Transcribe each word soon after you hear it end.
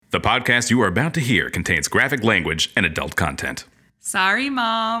The podcast you are about to hear contains graphic language and adult content. Sorry,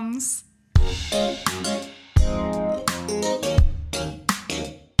 moms.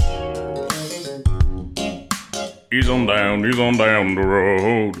 He's on down the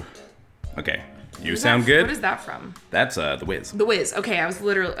road. Okay, you sound good? What is that from? That's The Wiz. The Wiz. Okay, I was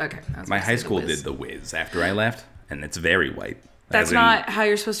literally... Okay. My high school did The Wiz after I left, and it's very white. That's not how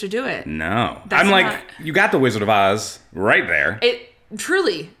you're supposed to do it. No. That's I'm like, not- you got The Wizard of Oz right there.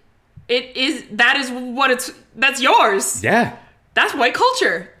 Truly. That's yours. Yeah. That's white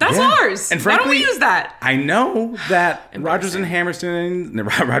culture. That's Yeah. ours. And Why don't we frankly, use that? I know that Rodgers Embarrassing.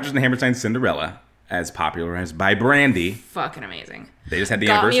 and Hammerstein's Cinderella, as popularized by Brandy, Fucking amazing. they just had the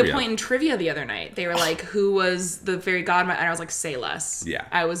Got me anniversary a point in trivia the other night. They were like, who was the fairy godmother? And I was like, say less. Yeah.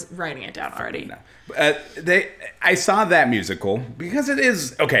 I was writing it down already. No. I saw that musical because it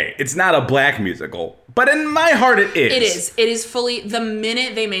is, okay, it's not a black musical, but in my heart it is. It is. It is fully, the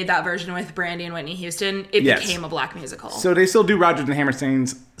minute they made that version with Brandy and Whitney Houston, it Yes. became a black musical. So they still do Rodgers and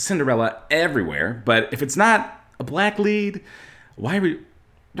Hammerstein's Cinderella everywhere, but if it's not a black lead,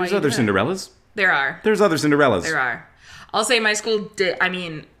 there's you other put- Cinderellas. There are. There's other Cinderellas. There are. I'll say my school did,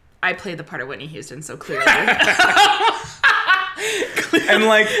 I played the part of Whitney Houston, so clearly. And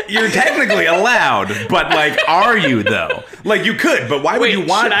like, you're technically allowed, but like, are you though? Like, you could, but why would you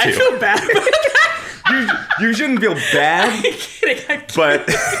want should to? I feel bad about that? You shouldn't feel bad, I'm kidding. but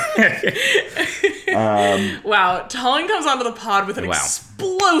Wow, Tullen comes onto the pod with an Wow.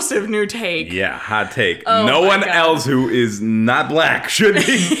 explosive new take. yeah, hot take. Oh No my one God. else who is not black should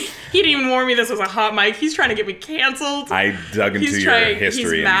be. He didn't even warn me this was a hot mic. He's trying to get me canceled. I dug into your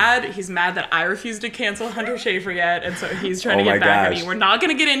history. He's mad. He's mad that I refused to cancel Hunter Schafer yet, and so he's trying Oh to my get back at gosh. me. We're not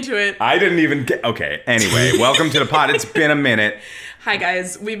going to get into it. I didn't even get. Okay, anyway, welcome to the pod. It's been a minute. Hi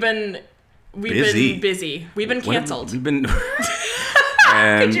guys, we've been Busy. busy. We've been canceled. We've been.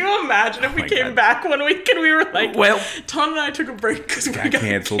 Could you imagine if we my came God. back one week and we were like, Well, Tom and I took a break because we got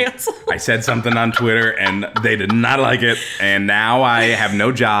canceled. canceled. I said something on Twitter and they did not like it, and now I have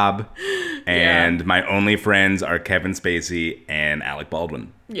no job, and my only friends are Kevin Spacey and Alec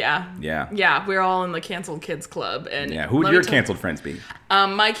Baldwin. Yeah. Yeah. Yeah, we're all in the canceled kids club. And Yeah, who would let your me tell- canceled friends be?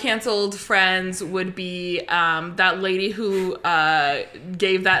 My canceled friends would be that lady who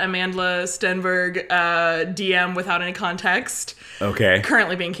gave that Amanda Stenberg DM without any context. Okay.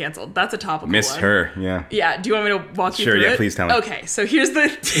 Currently being canceled. That's a topical Missed one. her, yeah. Yeah, do you want me to walk you Sure, through yeah, it? please tell me. Okay, so here's the...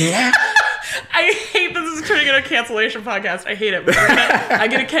 I hate this is turning into a cancellation podcast. I hate it. But I'm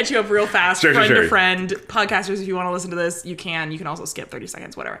going to catch you up real fast. Sure, friend sure. to friend. Podcasters, if you want to listen to this, you can. You can also skip 30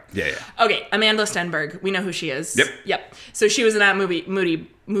 seconds, whatever. Yeah. Okay, Amanda Stenberg. We know who she is. Yep. So she was in that movie.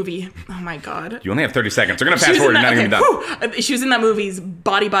 Oh my God. You only have 30 seconds. We're going to She fast was in forward. You're that, not even done. She was in that movie's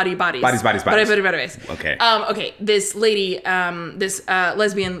Bodies. Bodies. Bodies. Okay. Okay. This lady, this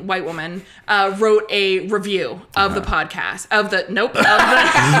lesbian white woman, wrote a review of the podcast of the. Nope. Of the.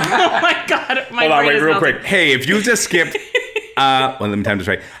 Oh my God. My Hold on, brain wait, is real melting. quick. Hey, if you just skipped... well, let me time this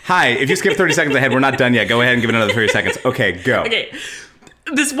right. Hi, if you skipped 30 seconds ahead, we're not done yet. Go ahead and give it another 30 seconds. Okay, go. Okay.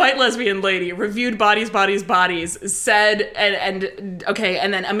 This white lesbian lady reviewed Bodies, said, and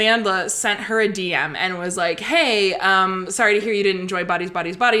then Amanda sent her a DM and was like, hey, sorry to hear you didn't enjoy Bodies.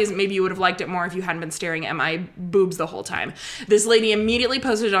 Maybe you would have liked it more if you hadn't been staring at my boobs the whole time. This lady immediately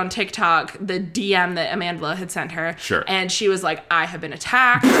posted on TikTok the DM that Amanda had sent her. Sure. And she was like, I have been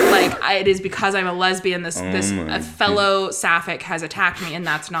attacked. It is because I'm a lesbian. A fellow sapphic has attacked me, and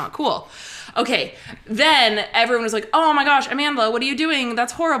that's not cool. Okay, then everyone was like, oh my gosh, Amanda, what are you doing?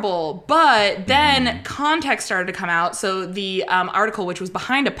 That's horrible. But then context started to come out. So the article, which was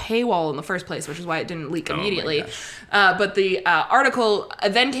behind a paywall in the first place, which is why it didn't leak immediately. But the article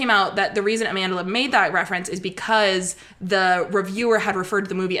then came out that the reason Amanda made that reference is because the reviewer had referred to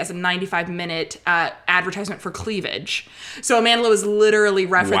the movie as a 95-minute advertisement for cleavage. So Amanda was literally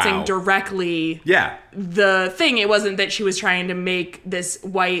referencing Wow. directly Yeah. the thing. It wasn't that she was trying to make this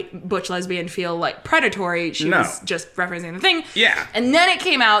white butch lesbian feel like predatory. She was just referencing the thing. Yeah. And then it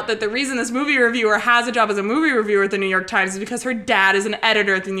came out that the reason this movie reviewer has a job as a movie reviewer at the New York Times is because her dad is an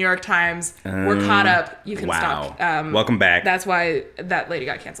editor at the New York Times. We're caught up. You can Wow. stop. Welcome back. That's why that lady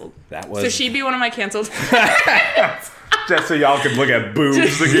got canceled. That was- So she'd be one of my canceled. Just so y'all could look at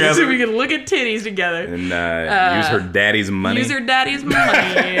boobs so together we could look at titties together. and use her daddy's money. Use her daddy's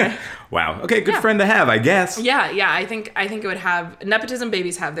money. Wow. Okay, good friend to have, I guess. Yeah. I think it would have nepotism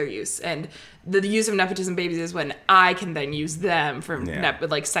babies have their use, and the use of nepotism babies is when I can then use them for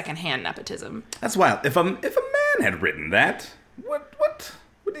secondhand nepotism. That's wild. If a man had written that, what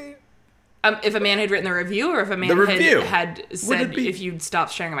would he? If a man had written the review, or if a man had said, if you'd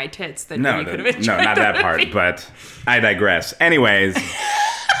stop staring at my tits, then you could have enjoyed no, not the that part. movie. But I digress. Anyways,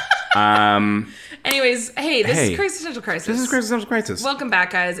 Anyways, hey, this is Existential Crisis. This is Existential Crisis. Welcome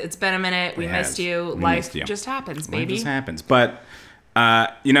back, guys. It's been a minute. We missed you. Life just happens, baby. Life just happens. But,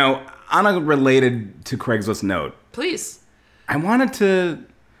 on a related to Craigslist note. Please. I know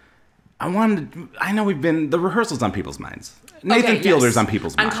the rehearsal's on people's minds. Nathan Fielder's on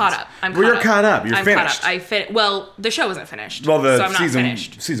people's minds. I'm caught up. You're caught up. You're finished. Caught up. Well, the show isn't finished. Well, so I'm not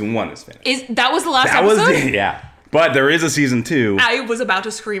finished. Season 1 is finished. That was the last episode? Yeah. But there is a season 2. I was about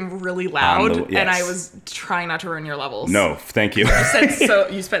to scream really loud, and I was trying not to ruin your levels. No, thank you.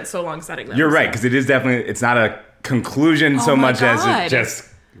 You spent so long setting them. You're right, because it is definitely, it's not a conclusion so much as it just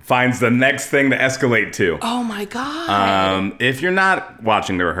finds the next thing to escalate to. Oh my God. If you're not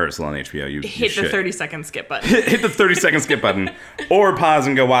watching the rehearsal on HBO, you hit should. the 30-second skip button. Hit the 30-second skip button, or pause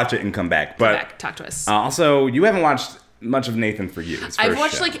and go watch it and come back. Talk to us. Also, you haven't watched much of Nathan For You. I've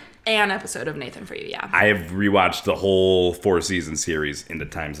watched like an episode of Nathan For You, yeah. I have rewatched the whole 4-season series into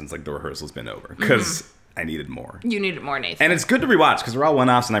time since like the rehearsal's been over, because I needed more. You needed more, Nathan. And it's good to rewatch because they're all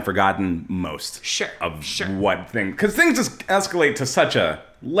one-offs and I've forgotten most of what thing. Because things just escalate to such a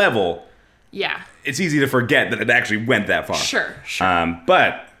level. Yeah. It's easy to forget that it actually went that far. Sure.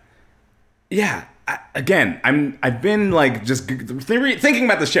 But yeah, I've been like just thinking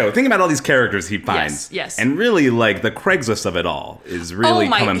about the show, thinking about all these characters he finds. Yes. And really like the Craigslist of it all is really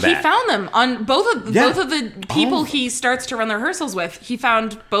coming back. He found them on both of the people he starts to run the rehearsals with. He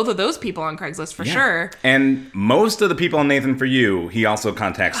found both of those people on Craigslist for sure. And most of the people on Nathan For You, he also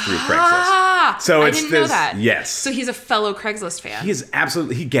contacts through Craigslist. So I didn't know that. Yes. So he's a fellow Craigslist fan.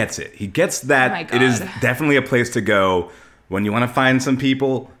 He gets it. He gets that. Oh my God. It is definitely a place to go when you want to find some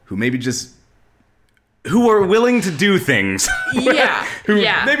people who maybe who are willing to do things. Yeah. who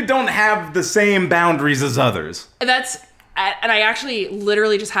maybe don't have the same boundaries as others. And I actually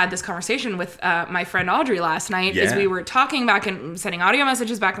literally just had this conversation with my friend Audrey last night as we were talking back and sending audio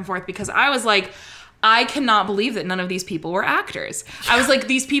messages back and forth, because I was like, I cannot believe that none of these people were actors. I was like,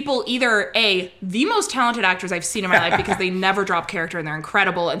 these people either the most talented actors I've seen in my life, because they never drop character and they're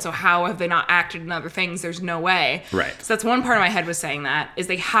incredible, and so how have they not acted in other things? There's no way. Right. So that's one part of my head was saying that, is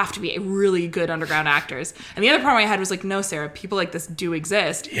they have to be really good underground actors. And the other part of my head was like, no, Sarah, people like this do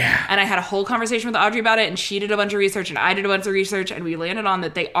exist. Yeah. And I had a whole conversation with Audrey about it, and she did a bunch of research, and I did a bunch of research, and we landed on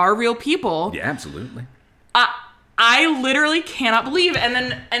that they are real people. Yeah, absolutely. I literally cannot believe. And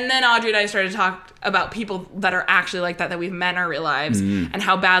then Audrey and I started to talk about people that are actually like that we've met in our real lives, and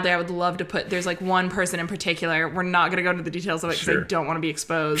how badly I would love to there's like one person in particular. We're not going to go into the details of it because I don't want to be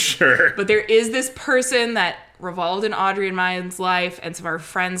exposed. Sure. But there is this person that revolved in Audrey and mine's life and some of our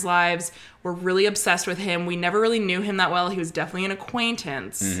friends' lives. We're really obsessed with him. We never really knew him that well. He was definitely an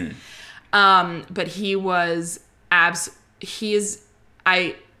acquaintance. But he was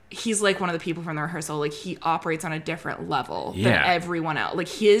he's like one of the people from the rehearsal. Like, he operates on a different level than everyone else. Like,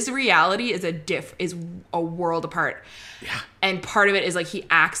 his reality is a world apart. Yeah. And part of it is like he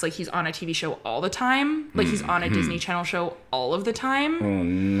acts like he's on a TV show all the time. Like he's on a Disney Channel show all of the time. Oh,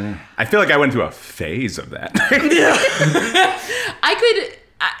 no. I feel like I went through a phase of that.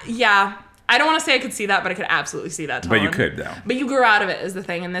 I don't want to say I could see that, but I could absolutely see that, Tom. But you could, though. But you grew out of it, is the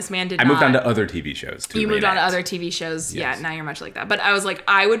thing, and this man did not. I moved on to other TV shows, too. You moved on to other TV shows. Yes. Yeah, now you're much like that. But I was like,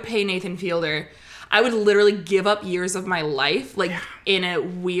 I would pay Nathan Fielder. I would literally give up years of my life, like, in a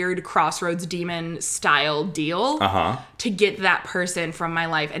weird Crossroads Demon style deal to get that person from my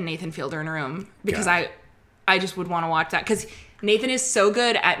life and Nathan Fielder in a room. Because I just would want to watch that. Because Nathan is so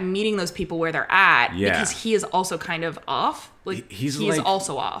good at meeting those people where they're at, because he is also kind of off. Like, he's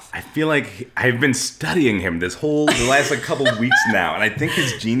also off. I feel like I've been studying him the last like couple weeks now, and I think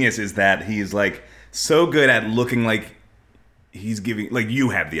his genius is that he's like so good at looking like he's giving, like, you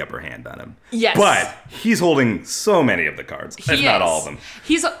have the upper hand on him. Yes. But he's holding so many of the cards, if not all of them.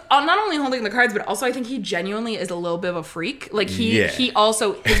 He's not only holding the cards, but also I think he genuinely is a little bit of a freak. Like, he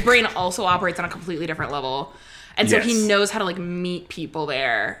also, his brain also operates on a completely different level. And so he knows how to, like, meet people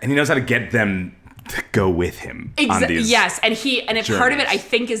there. And he knows how to get them to go with him on these Yes, and part of it, I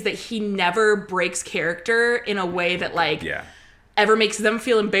think, is that he never breaks character in a way that, like, ever makes them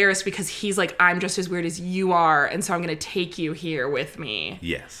feel embarrassed, because he's like, I'm just as weird as you are, and so I'm going to take you here with me.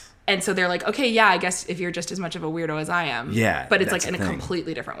 Yes. And so they're like, okay, yeah, I guess if you're just as much of a weirdo as I am. Yeah. But it's like in a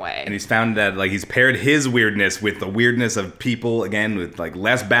completely different way. And he's found that, like, he's paired his weirdness with the weirdness of people, again, with, like,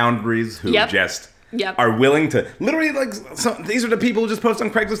 less boundaries who just are willing to literally, like, these are the people who just post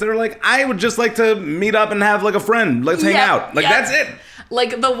on Craigslist that are like, I would just like to meet up and have, like, a friend. Let's hang out. Like, that's it.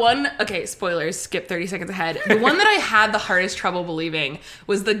 Like the one, okay, spoilers, skip 30 seconds ahead. The one that I had the hardest trouble believing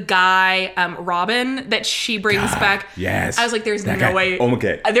was the guy, Robin, that she brings back. Yes. I was like, there's That no guy. way.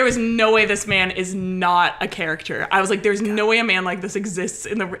 Okay. There was no way this man is not a character. I was like, there's no way a man like this exists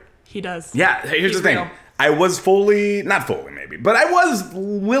in the. He does. Yeah, here's He's the thing. real. I was not fully maybe, but I was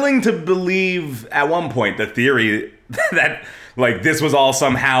willing to believe at one point the theory that like this was all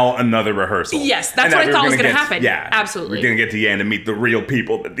somehow another rehearsal. Yes, that's And what that I thought was gonna going to happen. Yeah, Absolutely. We're gonna get to the end and meet the real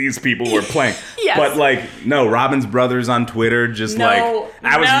people that these people were playing. Yes. But like, no, Robin's brothers on Twitter just No,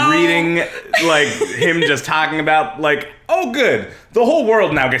 I was no. reading like him just talking about like, oh good, the whole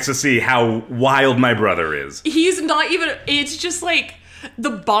world now gets to see how wild my brother is. He's not even, it's just like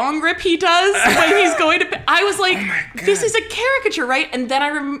the bong rip he does when he's going to, I was like, this is a caricature, right? And then I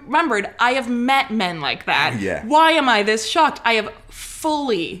remembered, I have met men like that. Yeah. Why am I this shocked? I have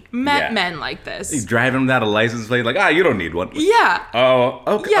fully met Yeah. men like this. He's driving without a license plate, like, you don't need one. Yeah. Oh,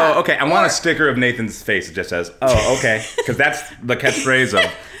 okay. Yeah, Oh, okay. I want or- a sticker of Nathan's face that just says, "Oh, okay," because that's the catchphrase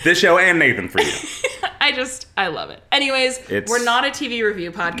of this show and Nathan for you. I love it. Anyways, It's- we're not a TV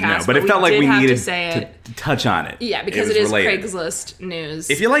review podcast. No, but it felt like did we have needed to say it. to touch on it. Yeah, because was it is related. Craigslist news.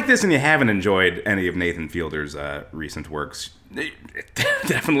 If you like this and you haven't enjoyed any of Nathan Fielder's recent works,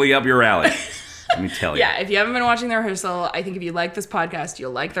 definitely up your alley. Let me tell you. Yeah, if you haven't been watching the rehearsal, I think if you like this podcast,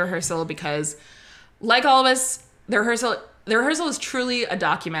 you'll like the rehearsal because, like all of us, the rehearsal is truly a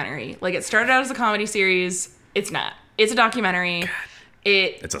documentary. Like it started out as a comedy series. It's not. It's a documentary.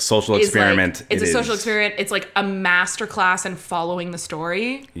 It's a social is experiment. Like, it's a social experiment. It's like a masterclass in following the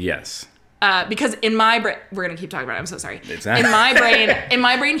story. Yes. Because in my brain, we're gonna keep talking about it. I'm so sorry. Exactly. In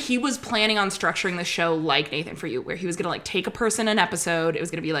my brain, he was planning on structuring the show like Nathan For You, where he was gonna like take a person an episode. It was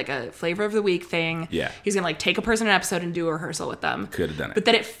gonna be like a flavor of the week thing. Yeah. He was gonna like take a person an episode and do a rehearsal with them. Could have done it. But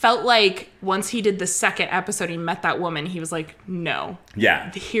then it felt like once he did the second episode, he met that woman. He was like, no.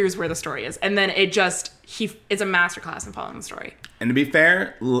 Yeah. Here's where the story is, and then it just it's a masterclass in following the story. And to be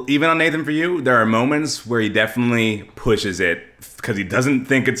fair, even on Nathan For You, there are moments where he definitely pushes it because he doesn't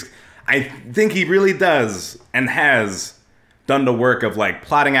think it's. I think he really does and has done the work of like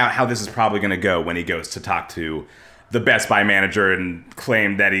plotting out how this is probably going to go when he goes to talk to the Best Buy manager and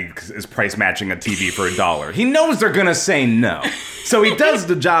claim that he is price matching a TV for $1. He knows they're going to say no. So he does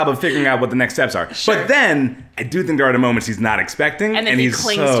the job of figuring out what the next steps are. Sure. But then I do think there are the moments he's not expecting. And then he he's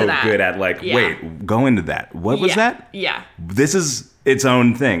clings so to that. good at like, Yeah. wait, go into that. What was that? Yeah. This is its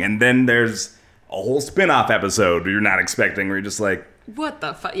own thing. And then there's a whole spin-off episode you're not expecting where you're just like, What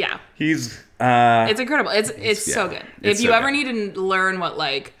the fuck? Yeah. he's It's incredible. It's so good. It's If you so ever good. need to learn what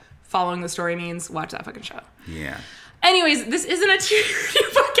like following the story means, watch that fucking show. yeah. Anyways, this isn't a TV review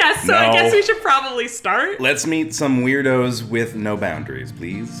podcast, so I No. guess we should probably start. Let's meet some weirdos with no boundaries,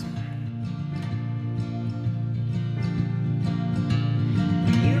 please.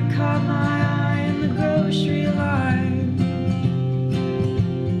 You caught my eye in the grocery line,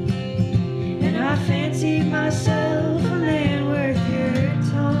 and I fancied myself a man worth your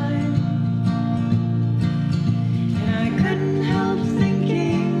time, and I couldn't help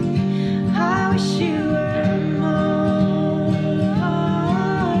thinking, I wish you were mine,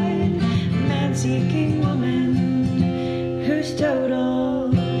 a man-seeking woman whose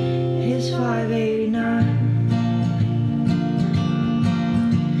total is 589.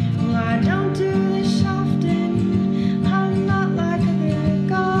 I don't do this often. I'm not like other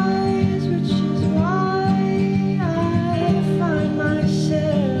guys, which is why I find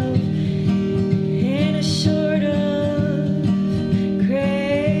myself in a sort of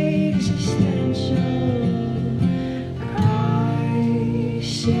existential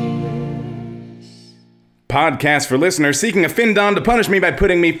crisis. Podcast for listeners seeking a fin-don to punish me by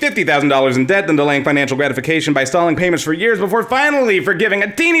putting me $50,000 in debt, then delaying financial gratification by stalling payments for years before finally forgiving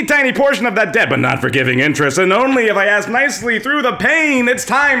a teeny tiny portion of that debt, but not forgiving interest, and only if I ask nicely through the pain. It's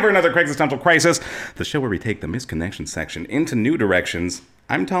time for another Craigslist Crisis, the show where we take the misconnection section into new directions.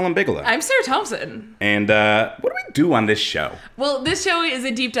 I'm Talon Bigelow. I'm Sarah Thompson. And what do we do on this show? Well, this show is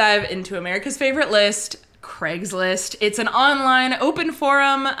a deep dive into America's favorite list, Craigslist. It's an online open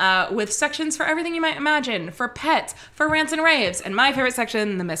forum with sections for everything you might imagine, for pets, for rants and raves, and my favorite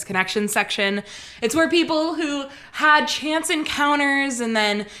section, the misconnection section. It's where people who had chance encounters and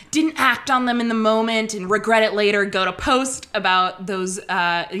then didn't act on them in the moment and regret it later go to post about those,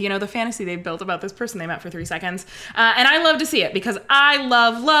 the fantasy they've built about this person they met for 3 seconds. And I love to see it because I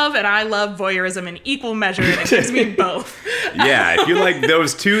love and I love voyeurism in equal measure, and it gives me both. Yeah, if you like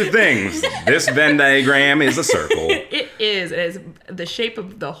those two things, this Venn diagram is a circle. It is. the shape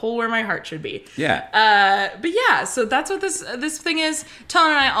of the hole where my heart should be. Yeah. But yeah, so that's what this thing is.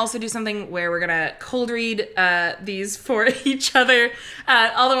 Talon and I also do something where we're gonna cold read these for each other.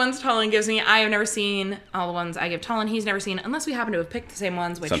 All the ones Talon gives me, I have never seen. All the ones I give Talon, he's never seen, unless we happen to have picked the same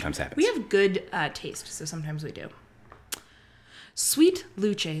ones, which sometimes happens. We have good taste, so sometimes we do. Sweet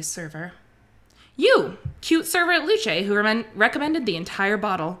Luce server. You, cute server at Luce, who recommended the entire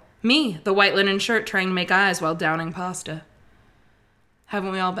bottle. Me, the white linen shirt trying to make eyes while downing pasta.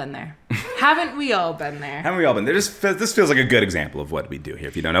 Haven't we all been there? Haven't we all been there? Haven't we all been there? This feels like a good example of what we do here,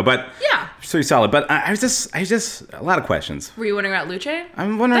 if you don't know. But Yeah. pretty solid. But I just a lot of questions. Were you wondering about Luce?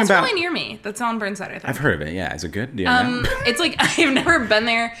 I'm wondering That's about. really near me. That's on Burnside, I think. I've heard of it. Yeah, is it good? Do you know? It's like, I've never been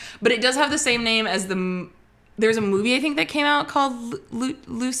there, but it does have the same name as there's a movie I think that came out called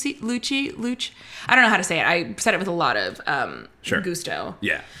Luch. I don't know how to say it. I said it with a lot of Sure. gusto.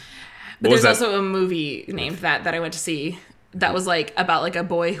 Yeah. But What was there's that? also a movie named that I went to see that was like about like a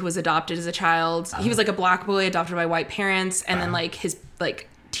boy who was adopted as a child. He was like a black boy adopted by white parents, and then like his like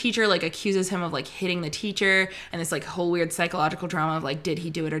teacher like accuses him of like hitting the teacher, and this like whole weird psychological drama of like, did he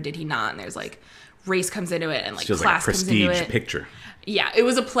do it or did he not? And there's like race comes into it and like It's just class like a comes into prestige it. picture. Yeah, it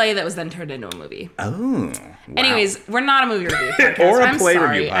was a play that was then turned into a movie. Oh. Wow. Anyways, we're not a movie review podcast. Or a I'm play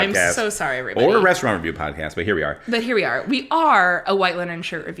sorry. review podcast. I'm so sorry, everybody. Or a restaurant review podcast, but here we are. But here we are. We are a white linen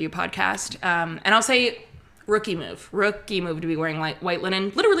shirt review podcast. And I'll say rookie move to be wearing white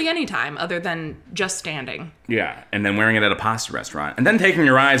linen literally any time other than just standing. Yeah, and then wearing it at a pasta restaurant. And then taking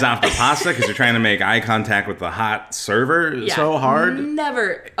your eyes off the pasta because you're trying to make eye contact with the hot server Yeah. so hard.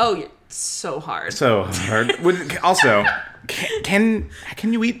 Never. Oh, yeah, so hard. So hard. Also, can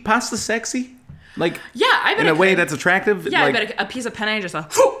you eat pasta sexy? Like, Yeah, I bet in a I way could. that's attractive? Yeah, like, I bet a piece of penne just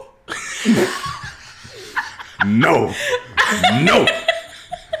No. No.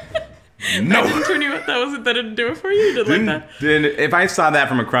 No. turn you. That didn't do it for you. You did like that. Then if I saw that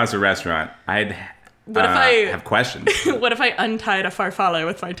from across a restaurant, I'd What if I- have questions. What if I untied a farfalle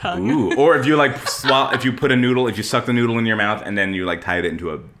with my tongue? Ooh. Or if you like if you put a noodle, if you suck the noodle in your mouth and then you like tied it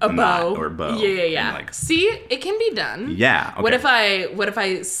into a knot bow or a bow. Yeah. And, like, See, it can be done. yeah. Okay. What if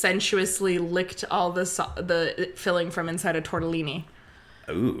I sensuously licked all the filling from inside a tortellini?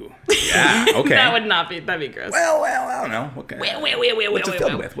 Ooh. Yeah. Okay. That'd be gross. Well, I don't know. Okay. What's it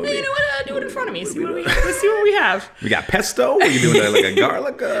filled with? What You we- know what? Do it in front of me. Let's see what we have. We got pesto. Are you doing like a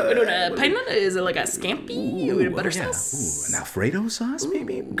garlic? We're doing a pina. Is it like a scampi with butter yeah. sauce? Ooh, an Alfredo sauce,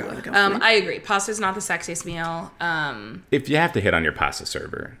 maybe? Garlic Alfredo? I agree. Pasta's not the sexiest meal. If you have to hit on your pasta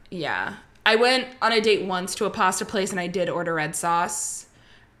server. Yeah. I went on a date once to a pasta place and I did order red sauce.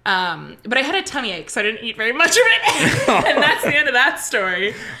 But I had a tummy ache, so I didn't eat very much of it. And that's the end of that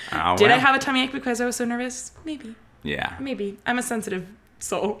story. Oh, Did I well. have a tummy ache because I was so nervous? Maybe. Yeah. Maybe. I'm a sensitive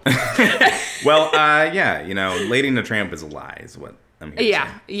soul. Well, yeah, Lady and the Tramp is a lie, is what I'm here to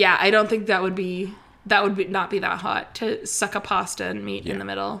say. Yeah. I don't think that would not be that hot to suck a pasta and meat in the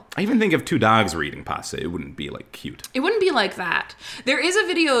middle. I even think if two dogs were eating pasta, it wouldn't be like cute. It wouldn't be like that. There is a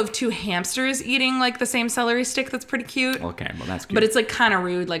video of two hamsters eating like the same celery stick that's pretty cute. Okay, well that's cute. But it's like kind of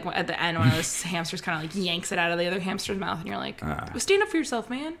rude. Like at the end, one of those hamsters kind of like yanks it out of the other hamster's mouth, and you're like, well, "Stand up for yourself,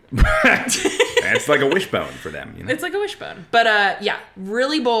 man." it's like a wishbone for them, It's like a wishbone. But yeah,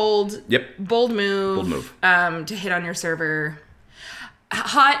 really bold. Yep. Bold move. Bold move. To hit on your server.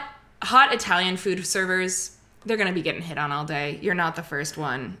 Hot Italian food servers. They're gonna be getting hit on all day. You're not the first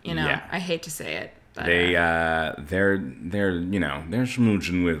one. Yeah. I hate to say it. But, They're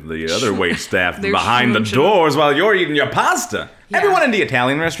smooching with the other wait staff They're behind the smooching. doors while you're eating your pasta. Yeah. Everyone in the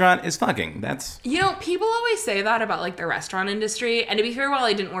Italian restaurant is fucking. That's people always say that about like the restaurant industry. And to be fair, while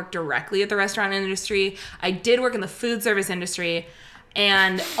I didn't work directly at the restaurant industry, I did work in the food service industry.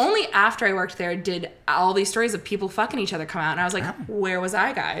 And only after I worked there did all these stories of people fucking each other come out. And I was like, where was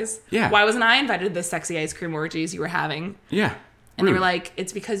I, guys? Yeah. Why wasn't I invited to the sexy ice cream orgies you were having? yeah. And they were like,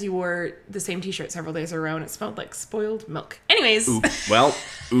 it's because you wore the same t-shirt several days in a row and it smelled like spoiled milk. Anyways.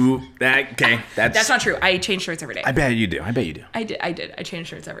 That's not true. I change shirts every day. I bet you do. I did. I change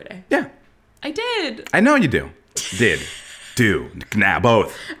shirts every day. Yeah. I did. I know you do. Do. Now,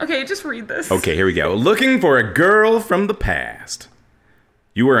 both. Okay, just read this. Okay, here we go. Looking for a girl from the past.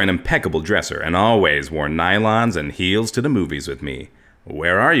 You were an impeccable dresser and always wore nylons and heels to the movies with me.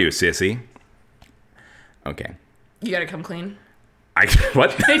 Where are you, sissy? Okay. You gotta come clean. What?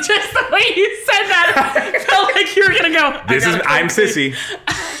 Just the way you said that felt like you were gonna go. I'm sissy.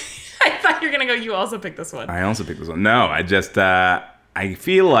 I thought you were gonna go. You also picked this one. I also picked this one. No, I just, I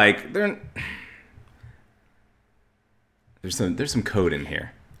feel like there's some code in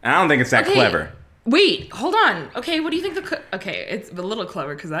here. And I don't think it's that clever. Wait, hold on. Okay, what do you think okay, it's a little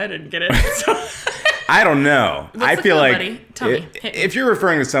clever because I didn't get it. So. I don't know. What's I the feel code, like buddy? Tell me. Hit me. if you're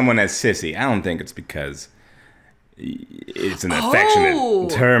referring to someone as sissy, I don't think it's because it's an affectionate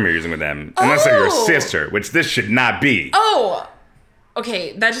term you're using with them. Unless they're your Oh. sister, which this should not be. Oh,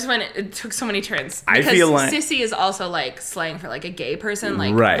 okay. That just went. It took so many turns. I Because feel like- sissy is also like slang for like a gay person.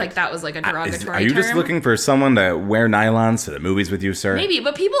 Like, Right. like that was like a derogatory Are you term. just looking for someone to wear nylons to the movies with you, sir? Maybe,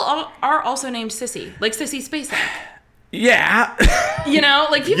 but people are also named Sissy, like Sissy Spacek. Yeah. You know,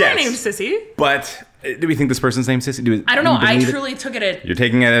 like people Yes. are named Sissy. But do we think this person's named Sissy? I don't know. do we I believe it? truly took it at. You're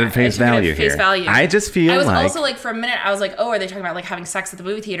taking it at face took it at value face here. value. I just feel I was like also like, for a minute, I was like, oh, are they talking about like having sex at the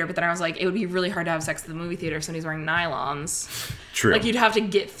movie theater? But then I was like, it would be really hard to have sex at the movie theater if somebody's wearing nylons. true. Like you'd have to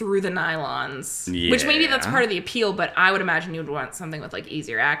get through the nylons, which maybe that's Yeah. part of the appeal. But I would imagine you would want something with like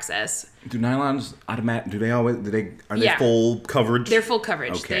easier access. Do nylons automatic? Do they always? Are they Yeah. full coverage? They're full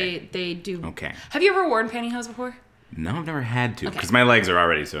coverage. Okay. They do. Okay. Have you ever worn pantyhose before? No, I've never had to Okay. because my legs are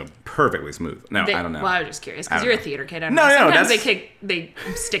already so perfectly smooth. No, They- I don't know. Well, I was just curious I because don't you're a know. theater kid. I don't No, know. no, Sometimes that's- they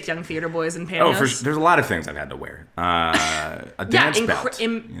stick young theater boys in pantyhose. Oh, there's a lot of things I've had to wear. A dance belt, you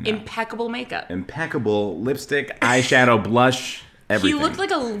know. impeccable makeup. Impeccable lipstick, eyeshadow, blush, He everything. looked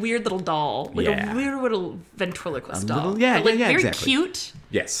like a weird little doll, like Yeah. a weird little ventriloquist doll. little- yeah, but like yeah, very exactly. cute,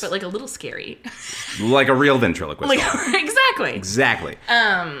 Yes, but like a little scary. like a real ventriloquist. like doll. exactly. Exactly.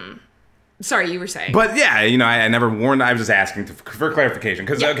 Sorry, you were saying. But yeah, you know, I never worn. I was just asking for clarification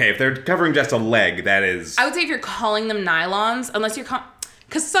because Yeah. okay, if they're covering just a leg, that is I would say if you're calling them nylons, unless you're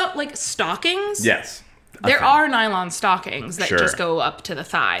because like stockings. yes. a There thing. are nylon stockings that Sure. just go up to the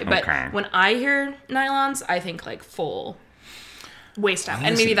thigh, but Okay. when I hear nylons, I think like full waist up,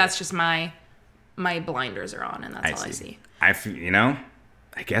 and maybe Listen. that's just my blinders are on, and that's all I see. You know,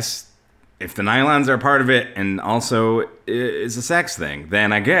 I guess if the nylons are part of it and also is a sex thing,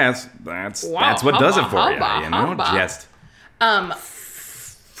 then I guess that's what does it for you. You know, hubba. just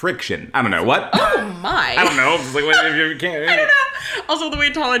friction. I don't know what. Oh my! I don't know. It's like what, if you can't. I don't know. Also, the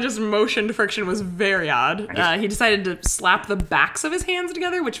way Talon just motioned friction was very odd. He decided to slap the backs of his hands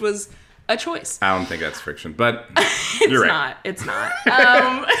together, which was a choice. I don't think that's friction, but It's you're right. not. It's not.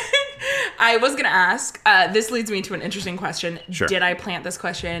 I was gonna ask. This leads me to an interesting question. Sure. Did I plant this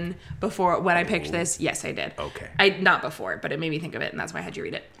question before when I picked this? Yes, I did. Okay. I not before, but it made me think of it, and that's why I had you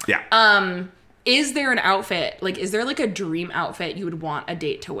read it. Yeah. Is there an outfit, like, is there like a dream outfit you would want a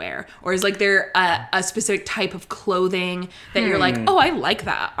date to wear? Or is like there a specific type of clothing that you're like, oh, I like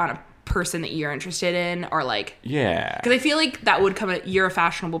that on a person that you're interested in? Or like, Yeah. because I feel like that would come, you're a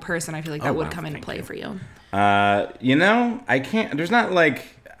fashionable person. I feel like that would wow, come into thank play you. for you. You know, I can't. There's not like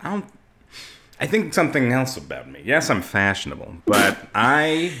I think something else about me. Yes, I'm fashionable, but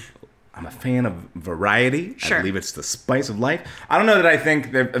I'm a fan of variety. Sure. I believe it's the spice of life. I don't know that I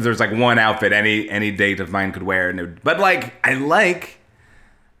think that there's like one outfit any date of mine could wear, but like I like,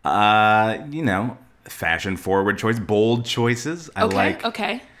 you know, fashion forward choice, bold choices. I Okay. like.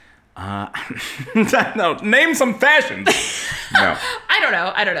 Okay. No, name some fashions. No. I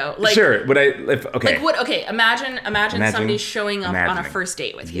don't know. Like, Sure. Would I? If okay. like what? Okay. Imagine somebody showing up on a imagining. first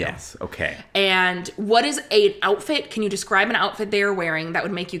date with you. Yes. Okay. And what is an outfit? Can you describe an outfit they are wearing that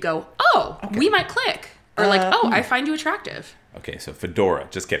would make you go, oh, we might click? Or like, oh, I find you attractive. Okay. So fedora.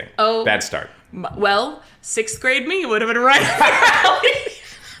 Just kidding. Oh. Bad start. Well, 6th grade me would have been right up your alley.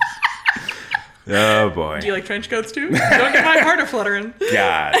 Oh boy. Do you like trench coats too? Don't get my heart a fluttering.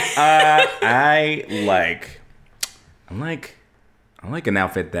 God. I like an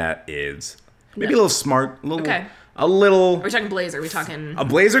outfit that is maybe a little smart, a little, Okay. a little. Are we talking blazer? Are we talking? A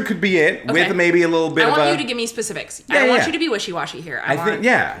blazer could be it Okay. with maybe a little bit I of want a. you to give me specifics. I Yeah, don't want yeah. you to be wishy-washy here. I think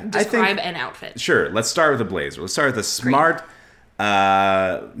yeah. Describe an outfit. Sure. Let's start with a blazer. Let's start with a smart.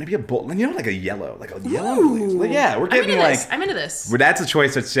 Maybe a bold, you know, like a yellow blazer. Like, yeah, we're I'm getting into like. this. I'm into this. Where that's a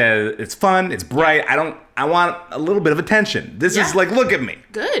choice that says it's fun, it's bright. I want a little bit of attention. This is Yeah. like, look at me.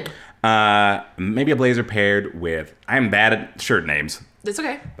 Good. Maybe a blazer paired with. I'm bad at shirt names, That's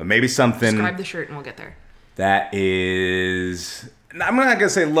okay. but maybe something Describe the shirt and we'll get there. that is. I'm not gonna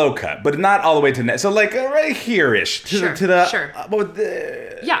say low cut, but not all the way to neck. So like right here-ish to Sure, the sure. What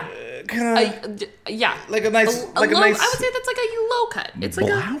the Yeah. kind of Yeah. like a nice a like low, a nice I would say that's like a low cut. It's like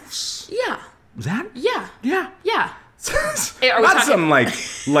a blouse. yeah. Is that? Yeah. Yeah. Yeah. are we not talking- something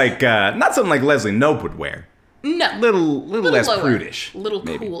like not something like Leslie Knope would wear. No. Little less lower. prudish. Little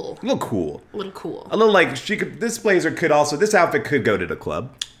maybe. cool. A little cool. Little cool. A little like she could. This blazer could also. This outfit could go to the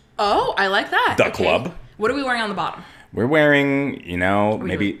club. Oh, I like that. The club. What are we wearing on the bottom? We're wearing, you know,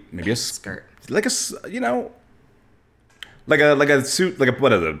 we maybe a Skirt. like you know, like a suit, like a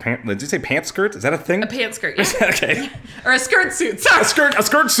what is it? Did you say pant skirt? Is that a thing? A pant skirt. Yeah. Okay. Or a skirt suit. Sorry. A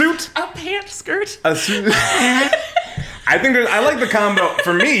skirt suit. A pant skirt. A suit. I think I like the combo.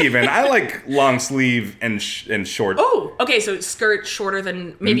 For me, even I like long sleeve and short. Oh, okay. So skirt shorter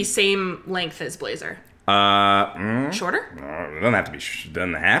than maybe same length as blazer. Shorter? It doesn't have to be.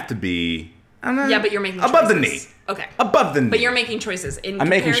 Doesn't have to be. I don't know. Yeah, but you're making above choices. the knee. Okay. Above the knee. But you're making choices. I'm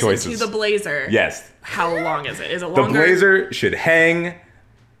making comparison choices. to the blazer. Yes. How long is it? Is it The longer? blazer should hang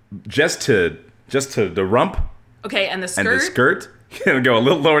just to the rump, Okay, and the skirt? and the skirt can go a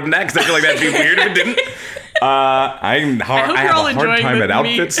little lower than that because I feel like that'd be weird if it didn't. I hope have you're all a hard enjoying time the at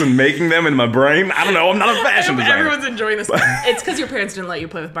outfits and making them in my brain. I don't know. I'm not a I fashion hope designer. everyone's enjoying this. It's because your parents didn't let you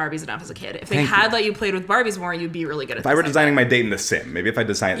play with Barbies enough as a kid. If they Thank had you. let you play with Barbies more, you'd be really good at If I were this, designing think. my date in The Sim, maybe if I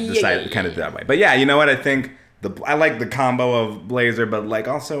decided yeah, kind of yeah. that way. But yeah, you know what? I think I like the combo of blazer, but like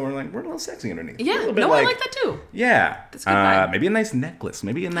also we're a little sexy underneath. Yeah, A little bit no, I like that too. Yeah, That's a good vibe. maybe a nice necklace,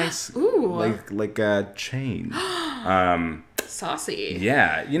 maybe a nice Ooh. like a chain. Saucy.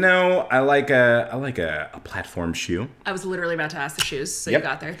 Yeah, you know, I like a platform shoe. I was literally about to ask the shoes, so Yep. you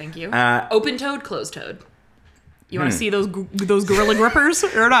got there. Thank you. Uh, Open-toed, closed-toed. You want to see those gorilla grippers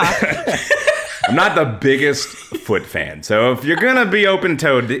or not? I'm not the biggest foot fan, so if you're gonna be open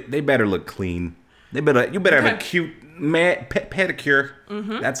toed, they better look clean. You better have a Okay. cute pedicure.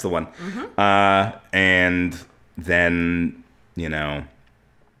 That's the one. And then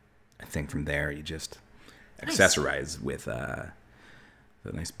I think from there you just accessorize with a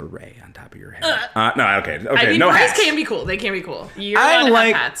nice beret on top of your head. No, okay, I mean, no berets hats. can be cool. They can be cool. You're allowed to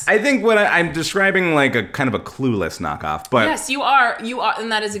have hats. I think what I'm describing like a kind of a Clueless knockoff, but Yes, you are,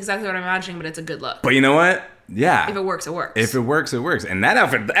 and that is exactly what I'm imagining. But it's a good look. but you know what? Yeah. If it works, it works. If it works, it works. And that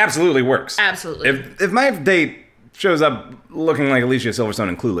outfit absolutely works. Absolutely. If my date shows up looking like Alicia Silverstone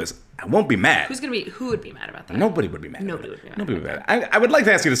and Clueless, I won't be mad. Who would be mad about that? Nobody would be mad. Nobody about would be it. mad Nobody would be mad. I would like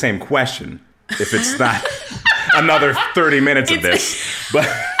to ask you the same question if it's not another 30 minutes of this. But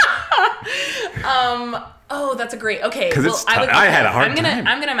Oh, that's a great. Okay, 'Cause it's I had a hard time.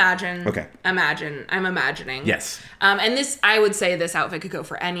 I'm gonna imagine. Okay. I'm imagining. Yes. And this, I would say, this outfit could go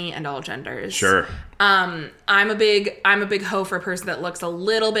for any and all genders. sure. I'm a big hoe for a person that looks a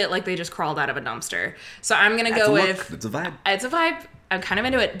little bit like they just crawled out of a dumpster. So I'm gonna That's go a look. with. It's a vibe. It's a vibe. I'm kind of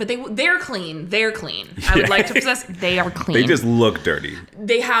into it, but they're clean. They're clean. I would like to possess. They are clean. They just look dirty.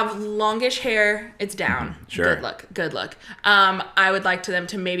 They have longish hair. It's down. Sure. Good look. I would like them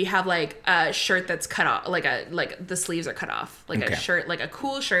to maybe have like a shirt that's cut off, like the sleeves are cut off, like Okay. a shirt, like a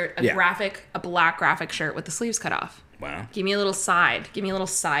cool shirt, a Yeah. black graphic shirt with the sleeves cut off. Wow. Give me a little side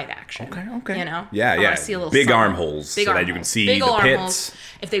action. Okay. You know? Yeah, I yeah. wanna see a little Big something. armholes Big so that armholes. you can see Big the ol' pits. armholes.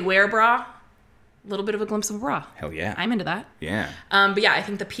 If they wear a bra, a little bit of a glimpse of a bra. Hell yeah. I'm into that. Yeah. But yeah, I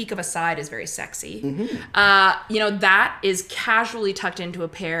think the peak of a side is very sexy. Mm-hmm. That is casually tucked into a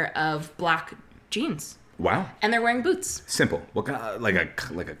pair of black jeans, Wow. and they're wearing boots, Simple. What kind? Like a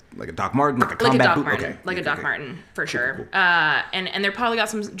Doc Martin, like a like a combat Doc boot. Martin, Okay. like a Okay, Doc okay. Martin for sure. cool. And they're probably got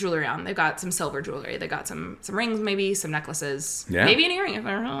some jewelry on. They've got some silver jewelry. They got some rings, maybe some necklaces, Yeah. maybe an earring if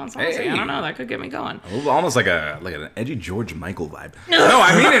they're fancy. Hey. I don't know. That could get me going. Almost like an edgy George Michael vibe. No,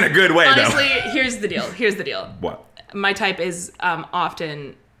 I mean in a good way Honestly, though. here's the deal. What? My type is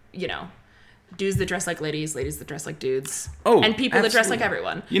often, dudes that dress like ladies that dress like dudes, Oh, and people that dress like absolutely.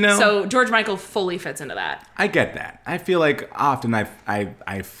 everyone. You know- so George Michael fully fits into that. I get that. I feel like often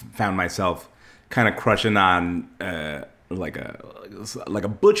I've found myself kind of crushing on like a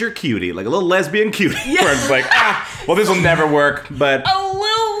butcher cutie, like a little lesbian cutie, where it's like, well, this will never work, but A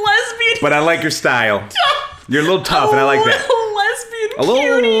little lesbian. I like your style. You're a little tough, and I like that. A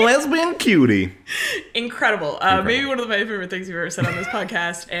little lesbian cutie. Incredible. Maybe one of my favorite things you've ever said on this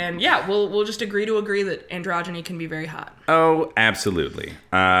podcast. And yeah, we'll just agree that androgyny can be very hot. Oh, absolutely.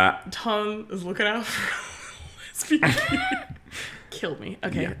 Tom is looking out for lesbian cutie. Killed me.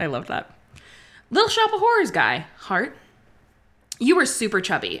 Okay, Yeah. I love that. Little Shop of Horrors guy, Heart. You were super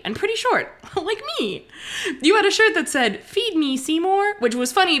chubby and pretty short, like me. You had a shirt that said, "Feed me, Seymour," which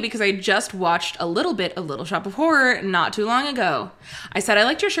was funny because I just watched a little bit of Little Shop of Horror not too long ago. I said I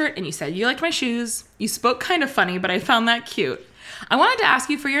liked your shirt and you said you liked my shoes. You spoke kind of funny, but I found that cute. I wanted to ask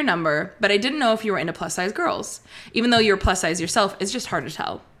you for your number, but I didn't know if you were into plus-size girls. Even though you're plus-size yourself, it's just hard to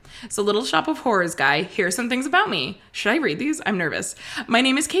tell. So Little Shop of Horrors guy, here are some things about me. Should I read these? I'm nervous. My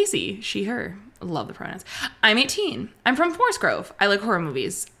name is Casey, she, her. Love the pronouns. I'm 18. I'm from Forest Grove. I like horror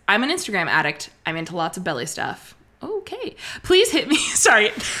movies. I'm an Instagram addict. I'm into lots of belly stuff. Okay. Please hit me. Sorry,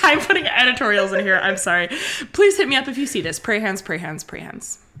 I'm putting editorials in here. I'm sorry. Please hit me up if you see this. Pray hands, pray hands, pray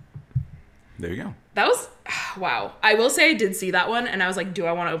hands. There you go. That was, wow. I will say I did see that one, and I was like, do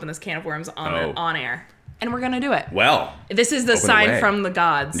I want to open this can of worms on air? And we're going to do it. Well, This is the Open sign away. from the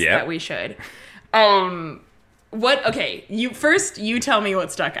gods Yep. that we should. Okay, you tell me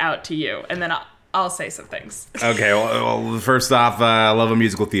what stuck out to you, and then I'll say some things. Okay, well, first off, I love a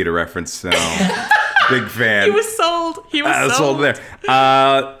musical theater reference, so big fan. He was sold. He was sold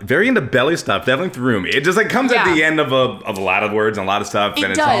there. Very into belly stuff, definitely through me. It just like comes at the end of a lot of words and a lot of stuff,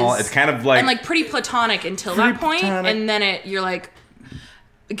 and it's kind of like and like pretty platonic until that point, and then you're like,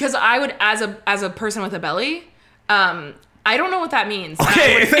 because I would as a person with a belly, I don't know what that means.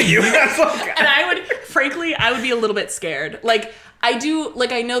 Okay, thank you. And I would be a little bit scared. Like, I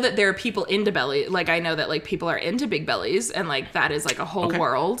know that there are people into belly. Like, I know that, like, people are into big bellies, and, like, that is, like, a whole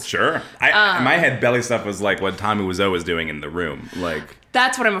world. Sure. In my head, belly stuff was, like, what Tommy Wiseau was doing in The Room. Like...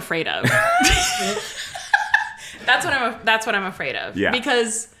 That's what I'm afraid of. That's what I'm afraid of. Yeah.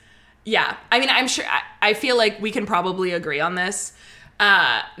 Because, yeah. I mean, I'm sure... I feel like we can probably agree on this.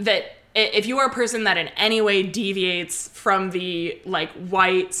 That... If you are a person that in any way deviates from the, like,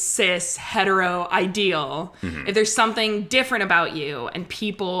 white, cis, hetero ideal, if there's something different about you and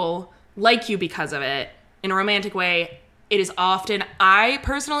people like you because of it, in a romantic way, it is often, I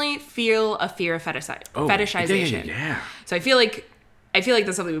personally feel a fear of fetishization. Yeah. So I feel like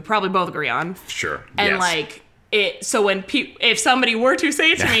that's something we probably both agree on. Sure. And, yes. like... So when if somebody were to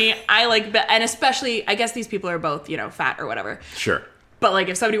say to me, I like, and especially, I guess these people are both, fat or whatever. Sure. But, like,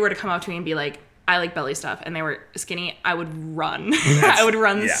 if somebody were to come up to me and be like, I like belly stuff, and they were skinny, I would run. I would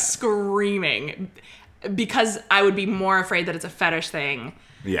run screaming. Because I would be more afraid that it's a fetish thing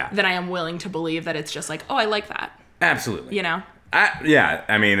than I am willing to believe that it's just like, oh, I like that. Absolutely. I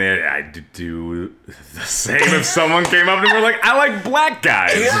mean, I'd do the same if someone came up and were like, I like black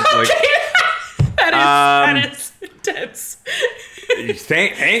guys. Like, that is intense.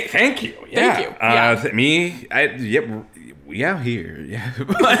 Thank you. Yeah. Thank you. We out here. Yeah.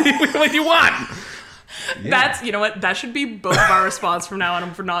 What do you want? Yeah. That's, you know what? That should be both of our response from now on.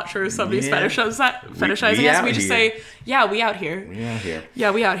 I'm not sure if somebody's fetishizing we us. We just say, yeah, we out here. We out here.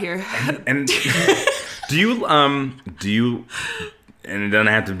 Yeah, we out here. And do you, and it doesn't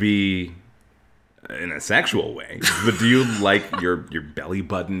have to be in a sexual way, but do you like your belly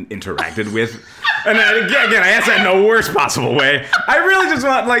button interacted with? And again, I ask that in the worst possible way. I really just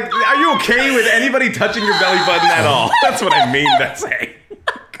want, like, are you okay with anybody touching your belly button at all? That's what I mean to say.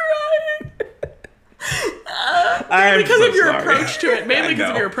 Mainly because of your approach to it. Mainly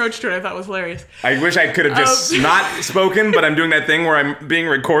because of your approach to it, I thought was hilarious. I wish I could have just not spoken, but I'm doing that thing where I'm being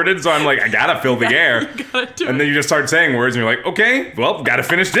recorded, so I'm like, I gotta fill the air. And then you just start saying words, and you're like, okay, well, gotta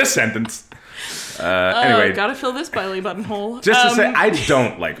finish this sentence. Anyway, gotta fill this belly button hole. Just to say, I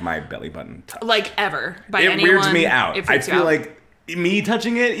don't like my belly button touched. Like, ever. By it anyone. Weirds me out. I feel out. like me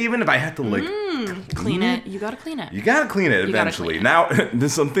touching it, even if I have to, like... clean it. You gotta clean it. You gotta clean it eventually. Clean it. Now,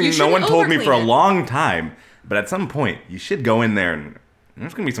 there's something no one told me for a long time, but at some point, you should go in there and...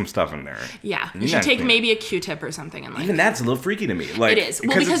 There's gonna be some stuff in there. Yeah, you should take maybe a Q-tip or something and like. Even that's a little freaky to me. Like it is.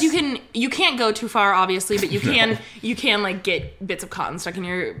 Well, because you can't go too far, obviously, but you can like get bits of cotton stuck in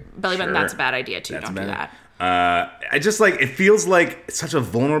your belly button. That's a bad idea too. Don't do that. I just like it feels like it's such a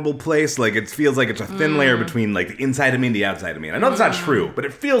vulnerable place. Like it feels like it's a thin layer between like the inside of me and the outside of me. And I know that's not true, but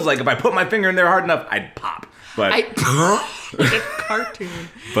it feels like if I put my finger in there hard enough, I'd pop. But like a cartoon.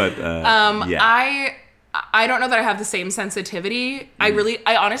 But yeah. I don't know that I have the same sensitivity. I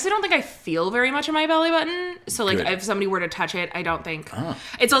honestly don't think I feel very much in my belly button. So like if somebody were to touch it, I don't think.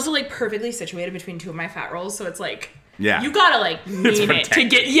 It's also like perfectly situated between two of my fat rolls, so it's like you gotta like mean it to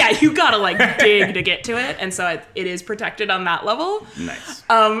get you gotta like dig to get to it, and so it is protected on that level. Nice.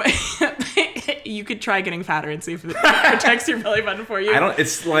 You could try getting fatter and see if it protects your belly button for you.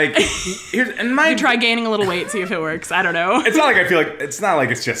 It's like you try gaining a little weight, see if it works. I don't know. It's not like I feel like it's not like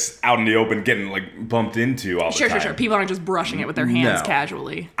it's just out in the open getting like bumped into all the time. Sure. People aren't just brushing it with their hands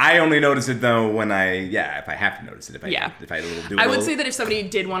casually. I only notice it though when if I have to notice it. If I would say that if somebody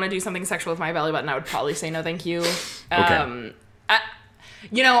did want to do something sexual with my belly button, I would probably say no, thank you. Okay. And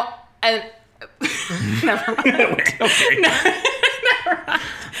never mind. Okay. Never mind.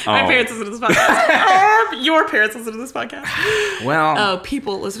 My parents listen to this podcast. Your parents listen to this podcast. Well.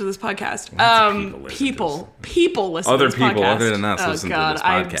 People listen to this podcast. People listen to this podcast. Other people other than us listen to this podcast.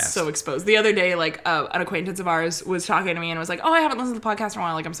 I'm so exposed. The other day, like, an acquaintance of ours was talking to me and was like, oh, I haven't listened to the podcast in a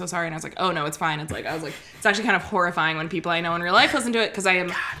while. Like, I'm so sorry. And I was like, oh, no, it's fine. It's actually kind of horrifying when people I know in real life listen to it because I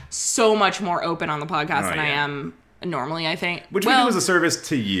am so much more open on the podcast than I am normally, I think. Which we do as a service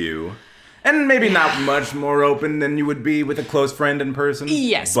to you. And maybe not much more open than you would be with a close friend in person.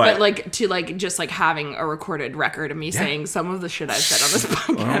 Yes, but like to like just like having a recorded record of me saying some of the shit I've said on this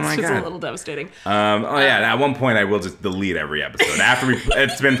podcast is a little devastating. At one point I will just delete every episode after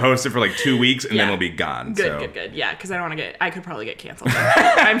it's been posted for like 2 weeks and then it'll be gone. Good. Yeah, because I don't want to I could probably get canceled.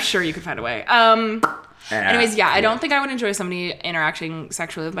 I'm sure you could find a way. Anyways, I don't think I would enjoy somebody interacting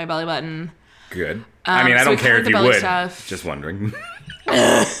sexually with my belly button. Good. I mean, I so don't we care covered if the you belly would. stuff. Just wondering.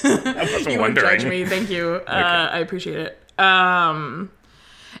 I wasn't You would wondering. judge me. Thank you. I appreciate it.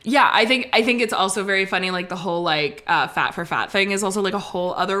 Yeah, I think it's also very funny. Like the whole like fat for fat thing is also like a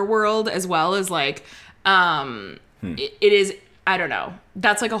whole other world as well as like it is. I don't know.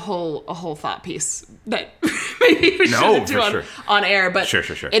 That's like a whole thought piece that maybe we shouldn't do on air. But Sure.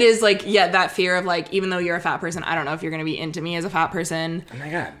 It is like that fear of like even though you're a fat person, I don't know if you're gonna be into me as a fat person. Oh my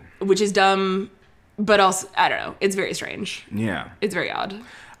god. Which is dumb, but also I don't know. It's very strange. Yeah. It's very odd.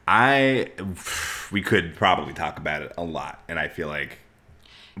 We could probably talk about it a lot, and I feel like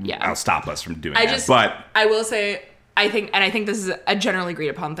Yeah. I'll stop us from doing that. But I will say, I think this is a generally agreed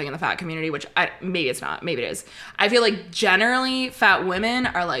upon thing in the fat community, which maybe it's not, maybe it is. I feel like generally fat women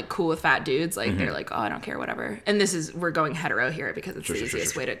are like cool with fat dudes. Like they're like, oh, I don't care, whatever. And we're going hetero here because it's the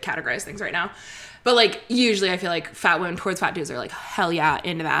easiest way to categorize things right now. But like usually I feel like fat women towards fat dudes are like, hell yeah,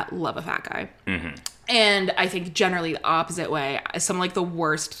 into that, love a fat guy. And I think generally the opposite way, some of like the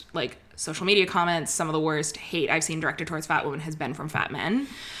worst like social media comments, some of the worst hate I've seen directed towards fat women has been from fat men.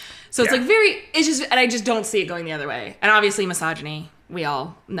 So it's like and I just don't see it going the other way. And obviously misogyny, we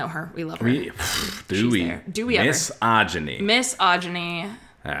all know her, we love her. Do we ever? Misogyny. Misogyny.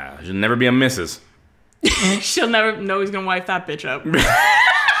 She'll never be a missus. She'll never know he's gonna wipe that bitch up.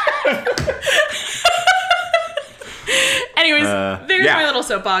 Anyways, there's my little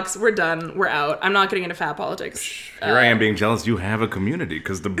soapbox. We're done. We're out. I'm not getting into fat politics. Here I am being jealous. You have a community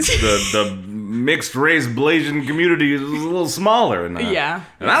because the mixed race Blasian community is a little smaller. And, and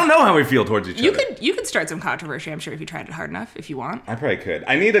I don't know how we feel towards each other. You could start some controversy, I'm sure, if you tried it hard enough, if you want. I probably could.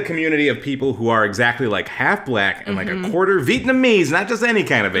 I need a community of people who are exactly like half black and like a quarter Vietnamese, not just any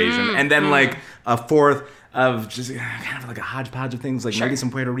kind of Asian, and then like a fourth of just kind of like a hodgepodge of things, like maybe some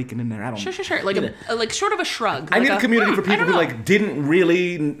Puerto Rican in there. I don't know. Sure. Like like sort of a shrug. I need a community for people who like didn't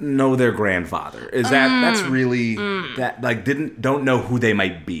really know their grandfather. Is that's really that like don't know who they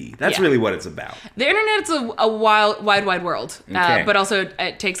might be. That's really what it's about. The internet's a wide world, Okay. but also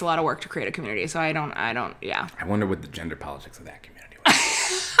it takes a lot of work to create a community. So I don't. Yeah. I wonder what the gender politics of that community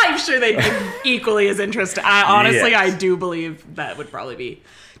was. I'm sure they'd be equally as interesting. Honestly, Yes. I do believe that would probably be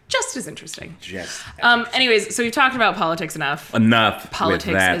just as interesting. Just Anyways, so we've talked about politics enough. enough. Politics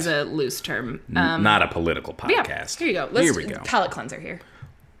with that. is a loose term. Not a political podcast. Yeah, here you go. Here we go. Palate cleanser here.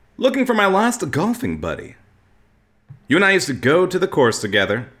 Looking for my lost golfing buddy. You and I used to go to the course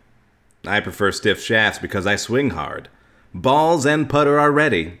together. I prefer stiff shafts because I swing hard. Balls and putter are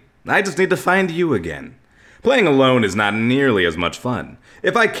ready. I just need to find you again. Playing alone is not nearly as much fun.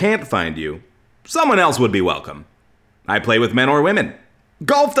 If I can't find you, someone else would be welcome. I play with men or women.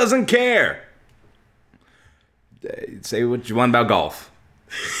 Golf doesn't care. Say what you want about golf,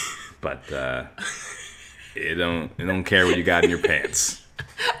 but it don't care what you got in your pants.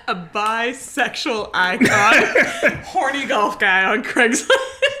 A bisexual icon, horny golf guy on Craigslist.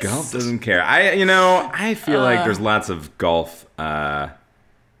 Golf doesn't care. I feel like there's lots of golf. Second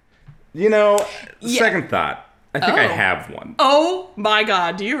thought. I think I have one. Oh my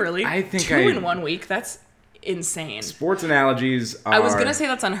God, do you really? I think two in 1 week. That's insane. Sports analogies are... I was gonna say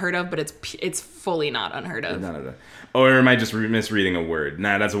that's unheard of, but it's fully not unheard of. No. Or am I just misreading a word?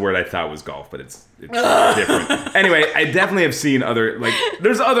 Nah, that's a word I thought was golf, but it's different. Anyway, I definitely have seen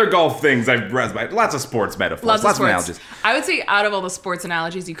there's other golf things I've read by. Lots of sports metaphors. Lots of analogies. I would say out of all the sports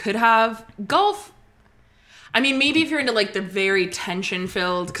analogies you could have, golf. I mean, maybe if you're into like the very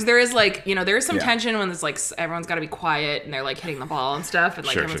tension-filled, because there is like, there is some tension when it's like everyone's got to be quiet and they're like hitting the ball and stuff, and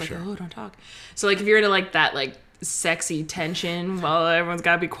like everyone's like, oh, don't talk. So like if you're into like that like sexy tension while everyone's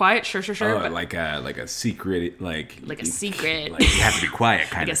got to be quiet, sure. Oh, but like a secret, like a secret, like you have to be quiet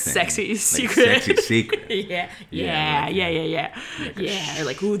kind like of thing. Sexy secret, like a sexy secret. yeah. Or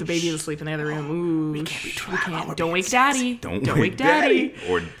like, ooh, the baby's asleep in the other room. Ooh, we can't. Don't wake daddy. Don't wake daddy.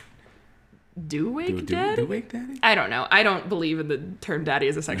 Or Do wake daddy? Do wake daddy? I don't know. I don't believe in the term daddy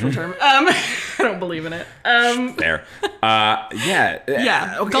as a sexual term. I don't believe in it. Fair.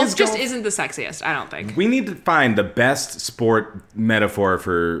 Yeah. Okay, golf just isn't the sexiest, I don't think. We need to find the best sport metaphor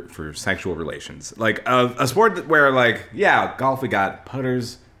for sexual relations. Like a sport where golf, we got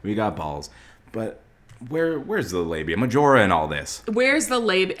putters, we got balls, but where's the labia majora in all this? Where's the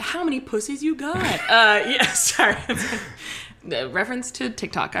labia? How many pussies you got? Sorry. The reference to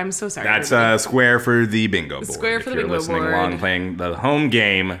TikTok. I'm so sorry. That's square for the bingo board. Square for the bingo board. If you're listening along, playing the home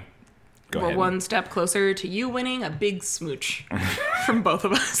game, We're ahead. one step closer to you winning a big smooch from both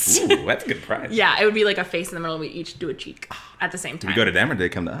of us. Ooh, that's a good prize. Yeah, it would be like a face in the middle. We each do a cheek at the same time. Do we go to them or do they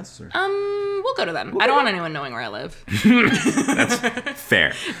come to us? Or? We'll go to them. I don't want anyone knowing where I live. That's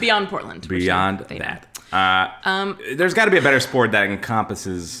fair. Beyond Portland. Beyond they that. There's got to be a better sport that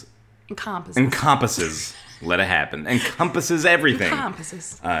encompasses Encompasses. Let it happen. Encompasses everything.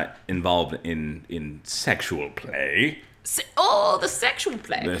 Encompasses. Involved in sexual play. The sexual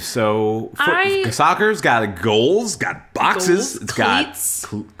play. So soccer's got goals, got boxes, Goals, it's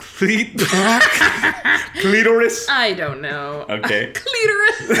cleats. got clitoris. I don't know. Okay.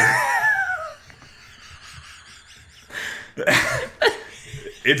 Clitoris.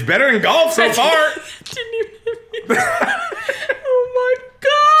 It's better than golf so far. Didn't even. Oh my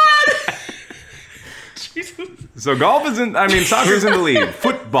god. Jesus. So golf isn't. I mean, soccer's in the lead.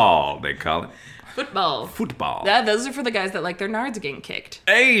 Football, they call it. Football. Yeah, those are for the guys that like their nards getting kicked.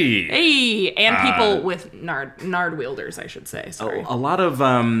 Hey. Hey, and people with nard wielders, I should say. Sorry. A lot of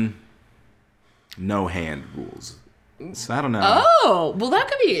no hand rules. So I don't know. Oh, well, that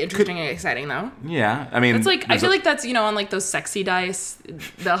could be interesting and exciting, though. Yeah, I mean, It's like I feel like that's on like those sexy dice.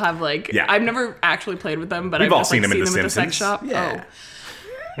 They'll have like I've never actually played with them, but we've I've all just seen like, them in seen The them at the sex Simpsons. shop. Yeah.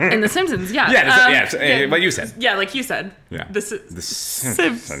 Oh, in The Simpsons, yeah. Yeah, what you said. Yeah, like you said. Yeah. The Simpsons.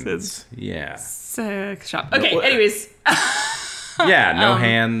 Simpsons Yeah. sex shop. Okay. Anyways, Yeah, no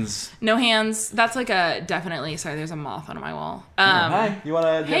hands. no hands. That's like a definitely. Sorry, there's a moth on my wall. Hi. You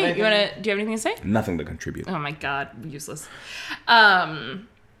wanna? Hey, do you have anything to say? Nothing to contribute. Oh my god, useless. I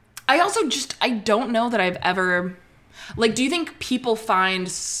also I don't know that I've ever like. Do you think people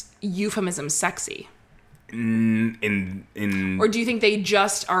find euphemisms sexy? Or do you think they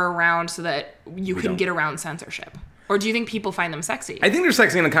just are around so that you can get around censorship? Or do you think people find them sexy? I think they're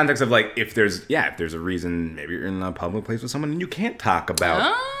sexy in the context of like if there's a reason, maybe you're in a public place with someone and you can't talk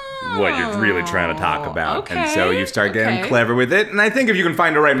about what you're really trying to talk about, and so you start getting clever with it. And I think if you can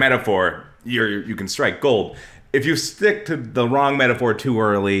find the right metaphor, you can strike gold. If you stick to the wrong metaphor too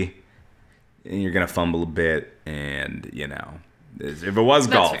early, you're gonna fumble a bit, and if it was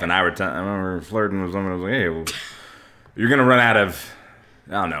golf fair. and I remember flirting with someone, I was like, hey, well, you're gonna run out of.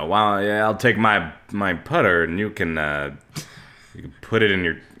 I don't know. Well, yeah, I'll take my putter, and you can put it in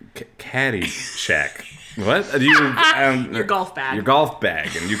your caddy shack. What? Your golf bag. Your golf bag,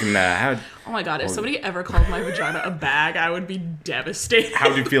 and you can. Oh my god! If somebody ever called my vagina a bag, I would be devastated. How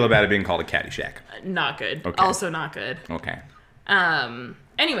do you feel about it being called a caddy shack? Not good. Okay. Also not good. Okay.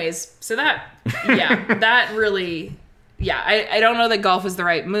 Anyways, so that really. Yeah, I don't know that golf is the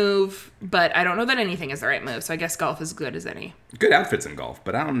right move, but I don't know that anything is the right move. So I guess golf is good as any. Good outfits in golf,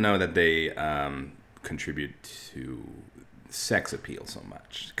 but I don't know that they contribute to sex appeal so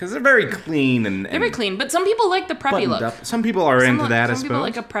much because they're very clean and they're very clean. But some people like the preppy look. Up. Some people are into that. I suppose. Some people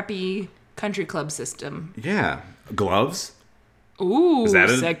like a preppy country club system. Yeah, gloves. Ooh, Is that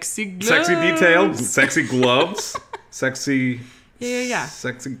sexy gloves. Sexy detail, sexy gloves, sexy. Yeah.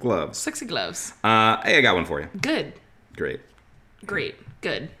 Sexy gloves. Sexy gloves. Hey, I got one for you. Good. Great.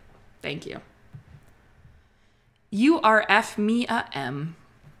 Good. Thank you. You are F me a M.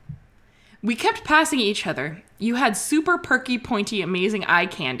 We kept passing each other. You had super perky, pointy, amazing eye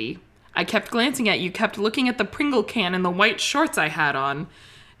candy. I kept glancing at you, kept looking at the Pringle can and the white shorts I had on.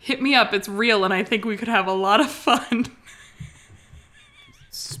 Hit me up, it's real, and I think we could have a lot of fun.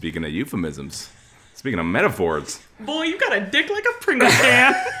 Speaking of euphemisms, speaking of metaphors. Boy, you got a dick like a Pringle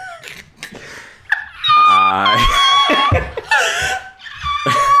can.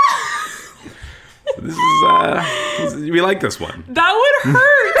 We like this one. That would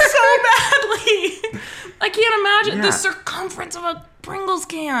hurt so badly. I can't imagine the Yeah. circumference of a Pringles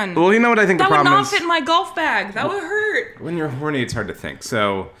can. Well, you know what I think that the would problem not is? fit in my golf bag. That would hurt. When you're horny, it's hard to think.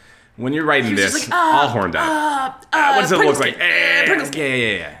 So when you're writing He was this, just all horned up. What does it look Pringles like? can. Pringles can.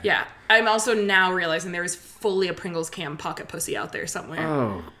 Yeah. Yeah. I'm also now realizing there is fully a Pringles can pocket pussy out there somewhere.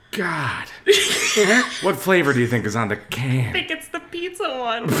 Oh, God. What flavor do you think is on the I can? think it's the pizza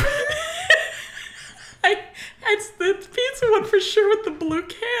one. It's the pizza one for sure with the blue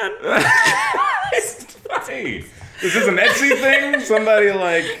can. Hey, is this an Etsy thing? Somebody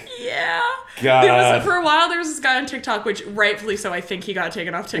like... Yeah. God. For a while, there was this guy on TikTok, which rightfully so, I think he got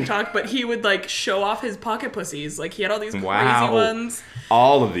taken off TikTok, but he would like show off his pocket pussies. Like he had all these crazy ones.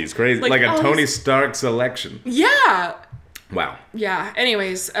 All of these crazy, like a all Tony these- Stark selection. Yeah. Wow. Yeah.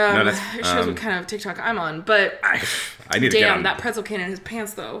 Anyways, that's, it shows what kind of TikTok I'm on, but I need to get damn, on. that pretzel can in his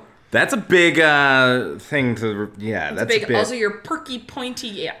pants though. That's a big thing to. Yeah, that's Big. a big. Also, your perky,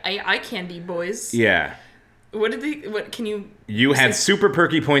 pointy eye candy boys. Yeah. What did they? What can you? You had super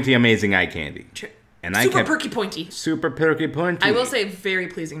perky, pointy, amazing eye candy. And I Super kept perky, pointy. super perky, pointy. I will say, very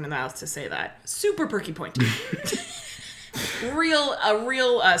pleasing to the mouth to say that. Super perky, pointy. a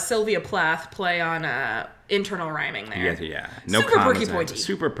real Sylvia Plath play on internal rhyming there. Yeah. No Super comments perky, on it. pointy.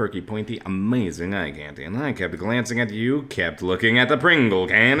 Super perky, pointy, amazing eye candy. And I kept glancing at you, kept looking at the Pringle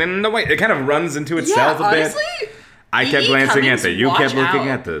can, and the way it kind of runs into itself a bit. Honestly, I kept E.E. glancing Cummings, at the. You watch kept looking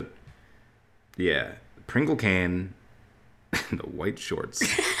out. at the. Yeah. Pringle can and the white shorts.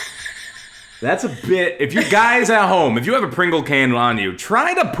 That's a bit... If you guys at home, if you have a Pringle can on you,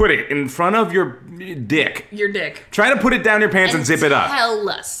 try to put it in front of your dick. Your dick. Try to put it down your pants and zip it up. Tell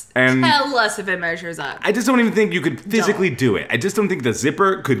us. And- Tell us if it measures up. I just don't even think you could physically do it. I just don't think the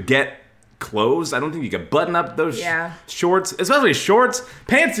zipper could get closed. I don't think you could button up those shorts, especially shorts.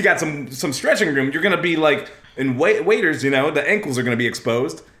 Pants, you got some stretching room. You're gonna be like in waiters, you know, the ankles are gonna be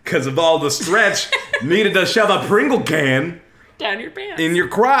exposed because of all the stretch needed to shove a Pringle can Down your pants. in your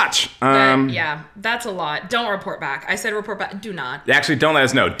crotch. Yeah, that's a lot. Don't report back. I said report back. Do not. Actually, don't let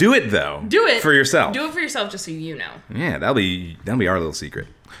us know. Do it though. Do it for yourself. Do it for yourself, just so you know. Yeah, that'll be our little secret.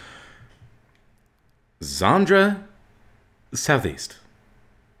 Zandra Southeast.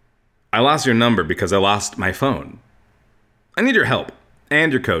 I lost your number because I lost my phone. I need your help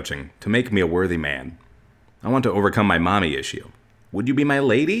and your coaching to make me a worthy man. I want to overcome my mommy issue. Would you be my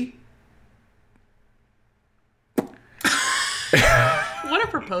lady? What a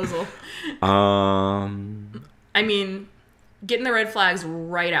proposal. I mean, getting the red flags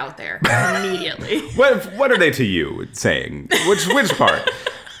right out there immediately. What are they to you saying? Which part?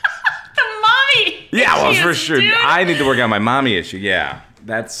 The mommy. Yeah, well, issues, for sure. dude. I need to work on my mommy issue. Yeah,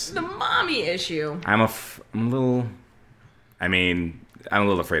 that's. The mommy issue. I'm a little. I mean, I'm a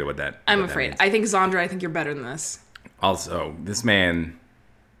little afraid of what that. I'm what that afraid. means. I think Zandra, I think you're better than this. Also, this man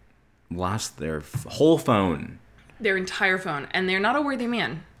lost their whole phone. Their entire phone, and they're not a worthy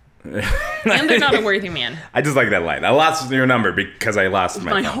man. And they're not a worthy man. I just like that line. I lost your number because I lost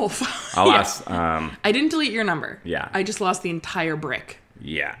My phone. whole phone. I lost. I didn't delete your number. Yeah. I just lost the entire brick.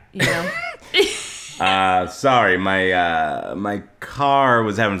 Yeah. You know? Sorry, my car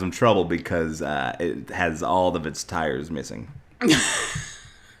was having some trouble because it has all of its tires missing.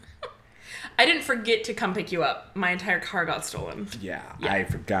 I didn't forget to come pick you up. My entire car got stolen. Yeah, I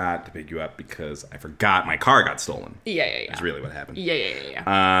forgot to pick you up because I forgot my car got stolen. Yeah. That's really what happened.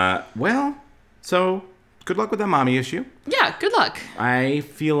 Yeah. Well, so good luck with that mommy issue. Yeah, good luck. I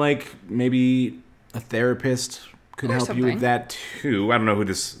feel like maybe a therapist could Or help you something. with that too. I don't know who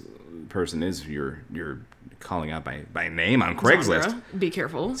this person is you're calling out by name on Craigslist. Zandra, be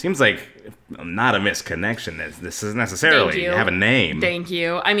careful. Seems like not a misconnection. This is necessarily Thank you. have a name. Thank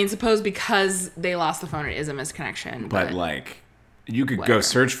you. I mean, suppose because they lost the phone, it is a misconnection. But like, you could go whatever.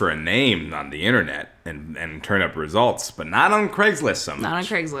 search for a name on the internet and turn up results, but not on Craigslist so much. Not on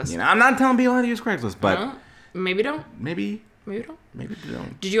Craigslist. You know, I'm not telling people how to use Craigslist, but Well, maybe don't. maybe Maybe don't.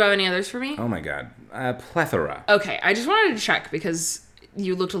 don't. Did you have any others for me? Oh my god, plethora. Okay, I just wanted to check because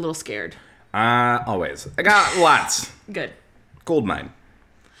you looked a little scared. Always. I got lots. Good. Goldmine.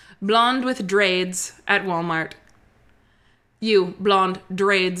 Blonde with dreads at Walmart. You, blonde,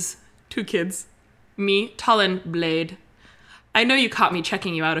 dreads, 2 kids. Me, Tullen, blade. I know you caught me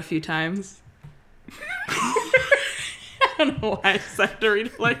checking you out a few times. I don't know why I decided to read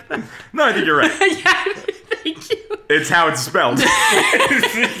it like that. No, I think you're right. Yeah, thank you. It's how it's spelled. You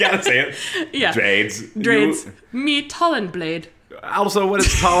gotta say it. Yeah. Dreads. Dreads. You- Me, Tullen, blade. also, what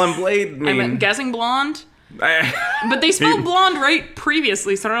does tall and blade mean? I'm guessing blonde. But they spelled blonde right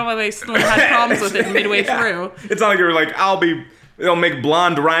previously, so I don't know why they still had problems with it midway through. It's not like you were like, it'll make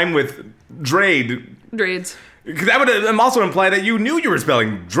blonde rhyme with Drade. Dreads. Because that would also imply that you knew you were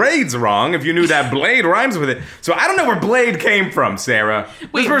spelling Drades wrong if you knew that blade rhymes with it. So I don't know where blade came from, Sarah.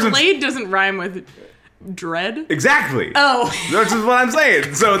 Wait, This person's- blade doesn't rhyme with dread? Exactly. Oh. That's just what I'm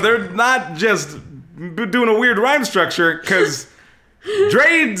saying. So they're not just doing a weird rhyme structure because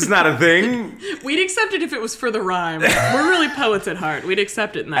Drade's not a thing. We'd accept it if it was for the rhyme. We're really poets at heart. We'd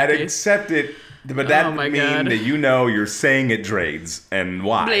accept it in that I'd case. accept it, but that Oh my mean God. that you know you're saying it Drades and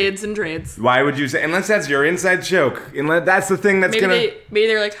why. Blades and dreads. Why would you say? Unless that's your inside joke. Unless that's the thing that's Maybe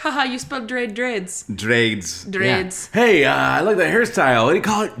they're like, haha, you spelled dreads. Drades. Drades. Yeah. Hey, I like that hairstyle. What do you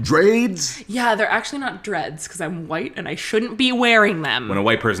call it? Drades? Yeah, they're actually not dreads because I'm white and I shouldn't be wearing them. When a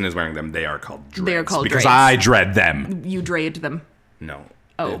white person is wearing them, they are called dreads. They are called because drades. I dread them. You dread them. No.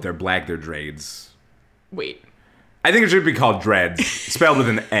 Oh. If they're black, they're drades. Wait. I think it should be called dreads, spelled with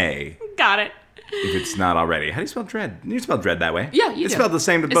an A, Got it. if it's not already. How do you spell dread? You spell dread that way. Yeah, you It's do. spelled the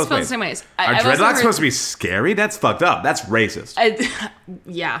same It's both spelled ways. the same ways. Are I've also dreadlocks heard- supposed to be scary? That's fucked up. That's racist.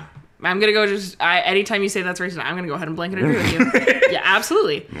 Yeah. I'm gonna go anytime you say that's racist, I'm gonna go ahead and blanket agree with you. Yeah,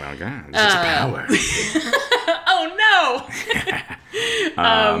 absolutely. Well, God, it's just power. Oh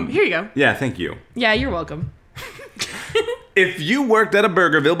no! Here you go. Yeah, thank you. Yeah, you're welcome. If you worked at a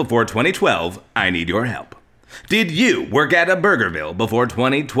Burgerville before 2012, I need your help. Did you work at a Burgerville before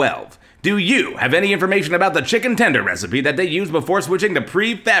 2012? Do you have any information about the chicken tender recipe that they used before switching to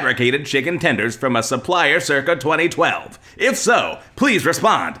prefabricated chicken tenders from a supplier circa 2012? If so, please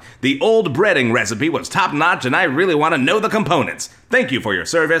respond. The old breading recipe was top notch and I really want to know the components. Thank you for your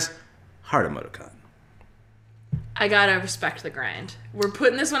service. Heart emoticon. I gotta respect the grind. We're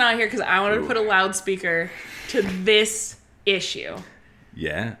putting this one out here because I want to put a loudspeaker to this issue.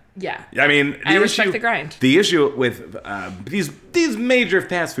 Yeah. Yeah. I mean, I respect the grind. The issue with these major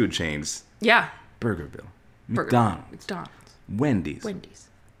fast food chains, Yeah. Burgerville, Burger- McDonald's, Wendy's,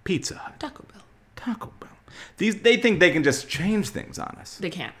 Pizza Hut, Taco Bell. Taco Bell. They think they can just change things on us. They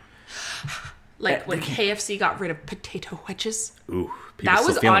can't. Like when KFC got rid of potato wedges. Ooh, That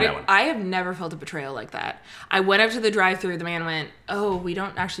was feeling odd. that one. I have never felt a betrayal like that. I went up to the drive-thru. The man went, "Oh, we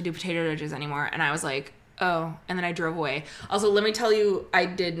don't actually do potato wedges anymore." And I was like, "Oh." And then I drove away. Also, let me tell you, I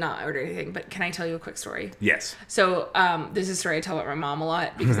did not order anything, but can I tell you a quick story? Yes. So, this is a story I tell about my mom a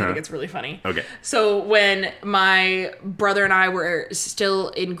lot because I think it's really funny. Okay. So, when my brother and I were still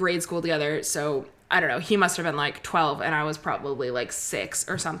in grade school together, so I don't know, he must have been like 12 and I was probably like 6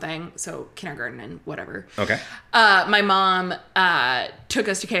 or something. So, kindergarten and whatever. Okay. My mom took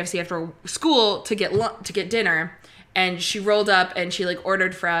us to KFC after school to get dinner. And she rolled up and she like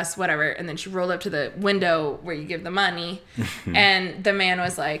ordered for us, whatever. And then she rolled up to the window where you give the money. And the man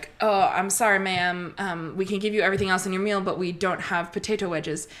was like, "Oh, I'm sorry, ma'am. We can give you everything else in your meal, but we don't have potato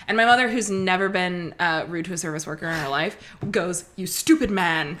wedges." And my mother, who's never been rude to a service worker in her life, goes, "You stupid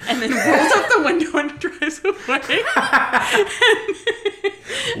man." And then rolls up the window and drives away.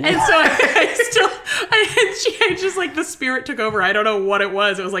 And so I just like the spirit took over. I don't know what it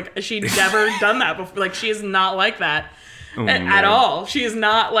was. It was like she'd never done that before. Like she is not like that at all. She is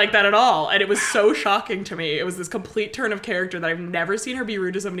not like that at all. And it was so shocking to me. It was this complete turn of character that I've never seen her be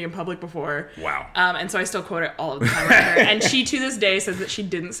rude to somebody in public before. Wow. And so I still quote it all of the time around her. And she to this day says that she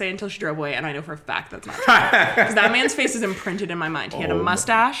didn't say until she drove away. And I know for a fact that's not true. Because that man's face is imprinted in my mind. He had a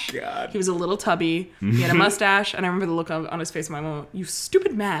mustache. God. He was a little tubby. He had a mustache. And I remember the look on his face. My mom, "You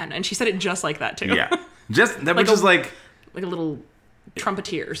stupid man." And she said it just like that too. Yeah. Just that, Like which is like. like a little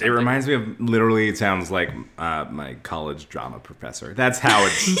trumpeteer or It something. reminds me of literally. It sounds like my college drama professor. That's how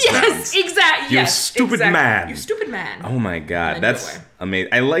it Yes, sounds. exactly. You Yes, stupid exactly. man. You stupid man. Oh my god, And then that's do away.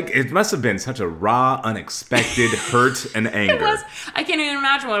 amazing. I like. It must have been such a raw, unexpected hurt and anger. It was. I can't even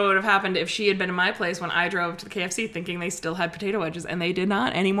imagine what would have happened if she had been in my place when I drove to the KFC thinking they still had potato wedges, and they did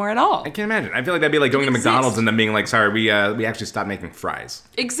not anymore at all. I can't imagine. I feel like that'd be like going to Didn't McDonald's exist. and then being like, "Sorry, we actually stopped making fries.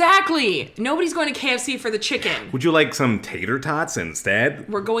 Exactly. Nobody's going to KFC for the chicken. Would you like some tater tots instead?"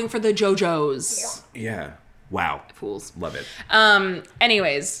 We're going for the JoJo's. Yeah. Wow. Fools. Love it.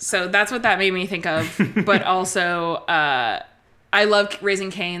 Anyways, so that's what that made me think of. But also, I love Raising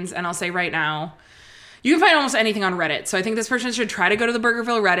Cane's, and I'll say right now, you can find almost anything on Reddit. So I think this person should try to go to the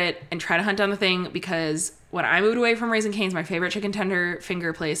Burgerville Reddit and try to hunt down the thing, because when I moved away from Raising Cane's, my favorite chicken tender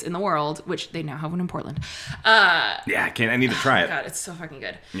finger place in the world, which they now have one in Portland. Yeah, I need to try it. God, it's so fucking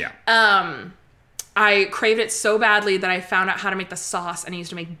good. Yeah. I craved it so badly that I found out how to make the sauce, and I used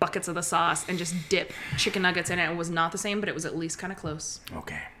to make buckets of the sauce and just dip chicken nuggets in it. It was not the same, but it was at least kind of close.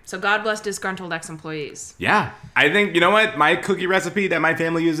 Okay. So God bless disgruntled ex-employees. Yeah. I think, you know what? My cookie recipe that my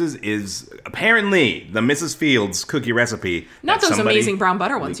family uses is apparently the Mrs. Fields cookie recipe. Not that those somebody- amazing brown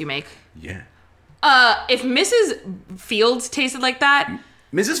butter ones you make. Yeah. If Mrs. Fields tasted like that,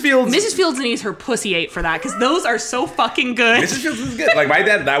 Mrs. Fields. Mrs. Fields needs her pussy ate for that, because those are so fucking good. Mrs. Fields is good. Like my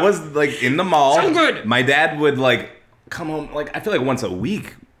dad, that was like in the mall. So good. My dad would like come home, like I feel like once a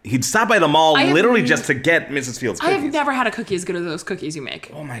week. He'd stop by the mall I have literally n- just to get Mrs. Fields I cookies. have never had a cookie as good as those cookies you make.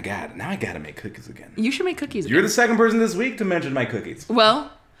 Oh my god, now I gotta make cookies again. You should make cookies You're again. the second person this week to mention my cookies.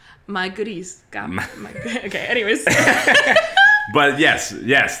 Well, my goodies got my okay, anyways. But yes,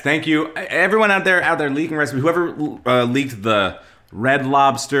 thank you. Everyone out there leaking recipes. Whoever leaked the Red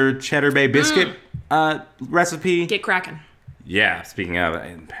Lobster Cheddar Bay biscuit recipe. Get cracking. Yeah, speaking of,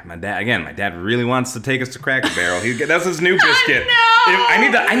 my dad really wants to take us to Cracker Barrel. That's his new biscuit. No!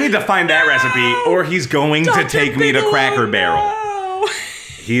 I need to find that recipe, or he's going to take me to Cracker Barrel. No.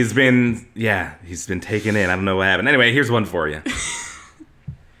 He's been taken in. I don't know what happened. Anyway, here's one for you.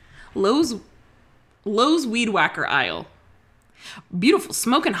 Lowe's Weed Whacker aisle. Beautiful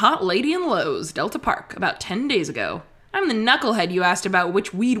smoking hot lady in Lowe's, Delta Park, about 10 days ago. I'm the knucklehead you asked about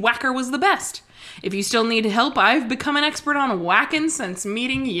which weed whacker was the best. If you still need help, I've become an expert on whacking since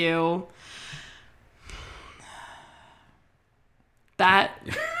meeting you. That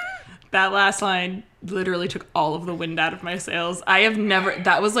last line literally took all of the wind out of my sails.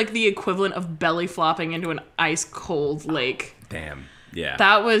 That was like the equivalent of belly flopping into an ice cold lake. Damn. Yeah.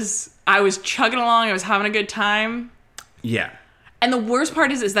 I was chugging along. I was having a good time. Yeah. And the worst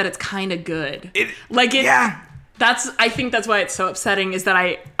part is that it's kind of good. Yeah. I think that's why it's so upsetting is that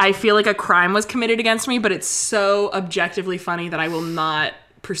I feel like a crime was committed against me, but it's so objectively funny that I will not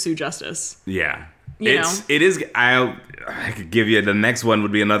pursue justice. Yeah. You It is. I could give you the next one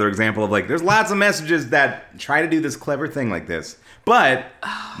would be another example of like there's lots of messages that try to do this clever thing like this, but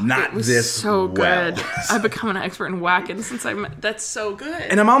not It was this so well. good. I've become an expert in whacking since that's so good.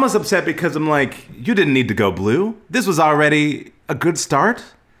 And I'm almost upset because I'm like, you didn't need to go blue. This was already a good start.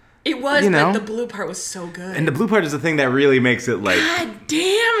 It was, you know? but the blue part was so good. And the blue part is the thing that really makes it like, God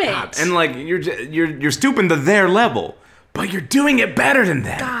damn it! and like you're stooping to their level, but you're doing it better than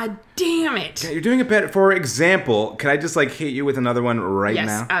that. God damn it! You're doing it better. For example, can I just like hit you with another one right Yes,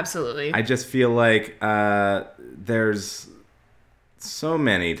 now? absolutely. I just feel like there's so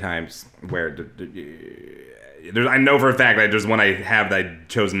many times where I know for a fact that there's one I have that I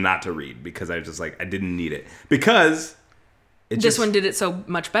chose not to read because I was just like I didn't need it because this one did it so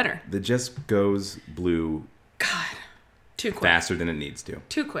much better. It just goes blue God, too quick. faster than it needs to.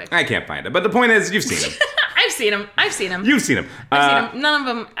 Too quick. I can't find it, but the point is, you've seen them. I've seen him. You've seen him. I've seen them. None of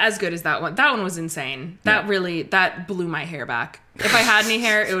them as good as that one. That one was insane. That blew my hair back. If I had any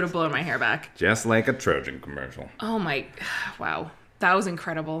hair, it would have blown my hair back. Just like a Trojan commercial. Oh my, wow. That was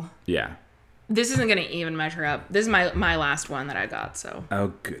incredible. Yeah. This isn't going to even measure up. This is my last one that I got, so.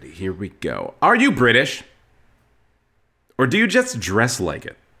 Oh, goody. Here we go. Are you British? Or do you just dress like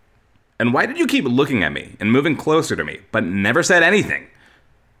it? And why did you keep looking at me and moving closer to me, but never said anything?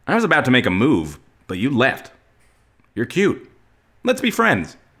 I was about to make a move, but you left. You're cute. Let's be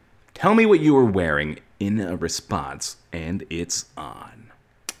friends. Tell me what you were wearing in a response, and it's on.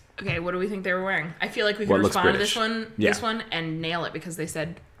 Okay, what do we think they were wearing? I feel like we What could looks respond to this British? one, and nail it because they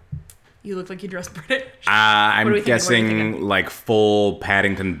said, you look like you dress British. I'm What are we thinking? What are you guessing thinking? like full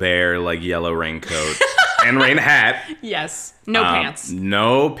Paddington Bear, like yellow raincoat and rain hat. Yes. No pants.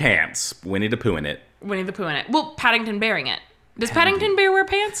 No pants. Winnie the Pooh in it. Winnie the Pooh in it. Well, Paddington bearing it. Does Paddington Bear wear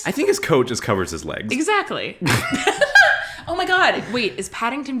pants? I think his coat just covers his legs. Exactly. Oh my god. Wait, is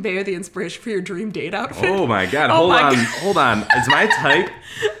Paddington Bear the inspiration for your dream date outfit? Oh my god. Oh my God. Hold on. Is my type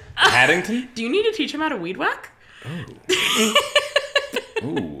Paddington? Do you need to teach him how to weed whack?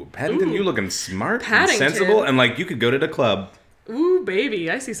 Ooh, Paddington, you looking smart Paddington. and sensible, and like you could go to the club. Ooh,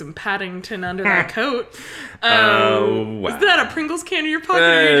 baby, I see some Paddington under that coat. Oh, wow. Is that a Pringles can in your pocket, or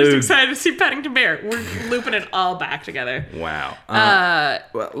are you just excited to see Paddington Bear? We're looping it all back together. Wow.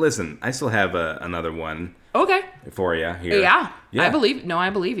 Well, listen, I still have another one Okay. for you here. Yeah. Yeah. I believe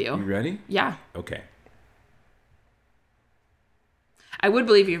you. You ready? Yeah. Okay. I would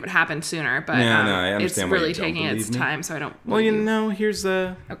believe you if it happened sooner, but Yeah, no, I it's understand why really you don't taking its believe me. time, so I don't. Well, believe you know, here's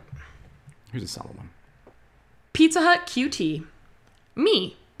a solid one. Pizza Hut QT.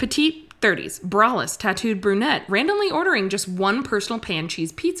 Me, petite 30s, braless, tattooed brunette, randomly ordering just one personal pan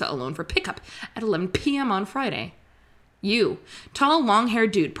cheese pizza alone for pickup at 11 p.m. on Friday. You, tall,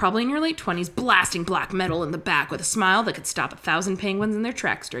 long-haired dude, probably in your late 20s, blasting black metal in the back with a smile that could stop 1,000 penguins in their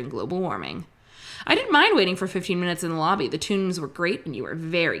tracks during global warming. I didn't mind waiting for 15 minutes in the lobby. The tunes were great and you were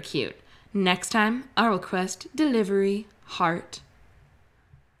very cute. Next time, I'll request delivery, heart.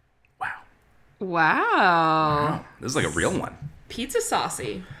 Wow. Wow. This is like a real one. Pizza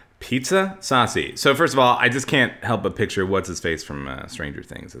saucy. Pizza Saucy. So first of all, I just can't help but picture what's his face from Stranger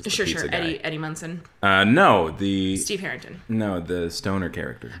Things as the Sure. pizza guy. Eddie Munson. No, the Steve Harrington. the stoner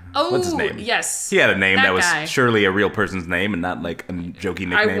character. Oh, What's his name? yes. He had a name that was guy. surely a real person's name and not like a jokey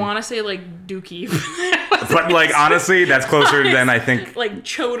nickname. I want to say like Dookie. But like honestly, that's closer than I think. Like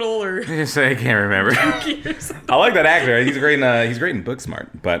Chodel or Yes, I can't remember. Dookie or something. I like that actor. He's great. He's great in Booksmart.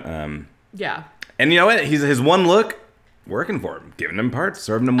 But Yeah. and you know what? His one look working for him, giving him parts,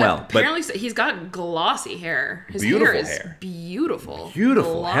 serving him well. Apparently, he's got glossy hair. His Beautiful hair is hair. beautiful.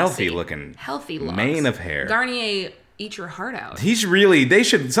 Beautiful, Glossy. healthy looking Healthy looks. mane of hair. Garnier, eat your heart out.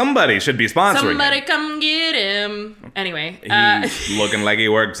 Somebody should be sponsoring Somebody him. come get him. Anyway. He's looking like he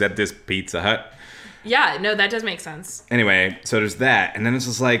works at this Pizza Hut. Yeah, no, that does make sense. Anyway, so there's that, and then it's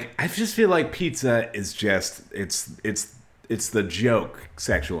just like I just feel like pizza is just it's the joke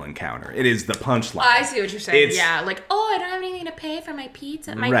sexual encounter. It is the punchline. I see what you're saying. It's- Yeah, like, oh, I don't have anything to pay for my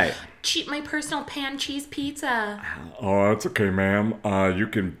pizza. My Right. my personal pan cheese pizza. Oh, it's okay, ma'am. You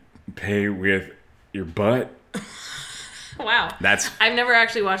can pay with your butt. Wow. That's I've never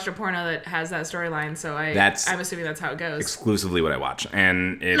actually watched a porno that has that storyline, so That's- I'm assuming that's how it goes. exclusively what I watch,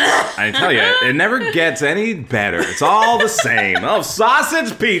 and I tell you, it never gets any better. It's all the same. Oh,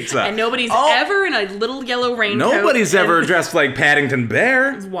 sausage pizza. And nobody's Oh, ever in a little yellow raincoat. Nobody's and ever dressed like Paddington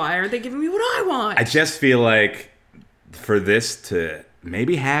Bear. Why are they giving me what I want? I just feel like for this to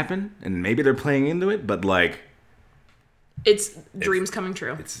maybe happen, and maybe they're playing into it, but like, It's dreams coming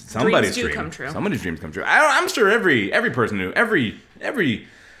true. it's somebody's dreams do dream. come true. Somebody's dreams come true. I'm sure every person who every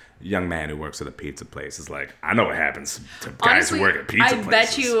young man who works at a pizza place is like, I know what happens to guys who work at pizza places. I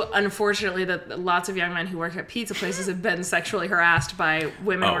bet you, unfortunately, that lots of young men who work at pizza places have been sexually harassed by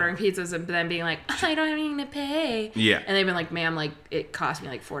women ordering pizzas and then being like, I don't have anything to pay. Yeah. And they've been like, ma'am, like, it cost me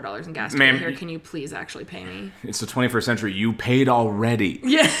like $4 in gas to Ma'am, get here. Can you please actually pay me? It's the 21st century. You paid already.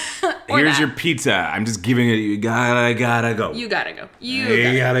 Yeah. Or Here's that. your pizza. I'm just giving it. You gotta go. You gotta go.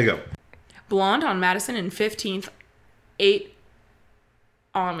 You gotta go. Blonde on Madison and 15th, 8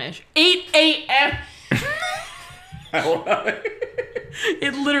 Amish. 8 a.m.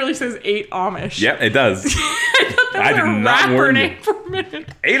 It literally says 8 Amish. Yep, it does. I did not warn you. For a minute.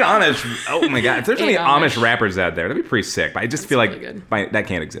 8 Amish. Oh my god. If there's any 8 Amish Amish rappers out there, that'd be pretty sick. But I just feel like really good. that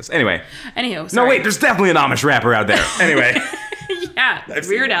can't exist. Anyway. Anywho, No, sorry. wait. There's definitely an Amish rapper out there. Anyway. Yeah, I've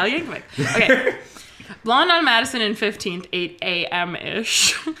seen Weird Al Yankovic. Okay. Blonde on Madison and 15th, 8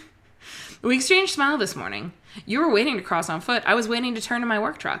 a.m.-ish. We exchanged smile this morning. You were waiting to cross on foot. I was waiting to turn to my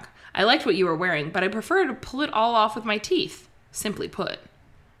work truck. I liked what you were wearing, but I prefer to pull it all off with my teeth. Simply put.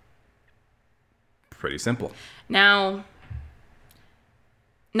 Pretty simple. Now,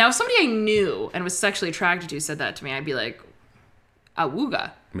 if somebody I knew and was sexually attracted to said that to me, I'd be like,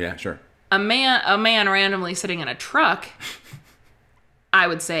 awooga. Yeah, sure. A man randomly sitting in a truck, I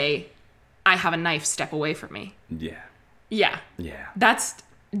would say, I have a knife, step away from me. Yeah. Yeah. Yeah.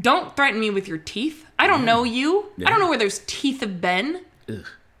 Don't threaten me with your teeth. I don't know you. Yeah. I don't know where those teeth have been. Ugh.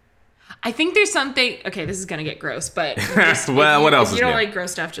 I think there's something. Okay, this is gonna get gross, but Well, what else If is you don't new? like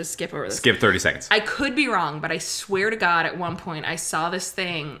gross stuff, just skip over this. Skip 30 seconds. I could be wrong, but I swear to God, at one point I saw this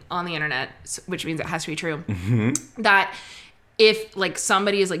thing on the internet, which means it has to be true. Mm-hmm. That if like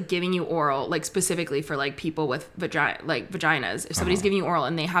somebody is like giving you oral, like specifically for like people with vaginas, if somebody's giving you oral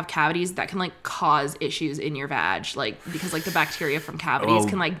and they have cavities, that can like cause issues in your vag, like because like the bacteria from cavities Oh.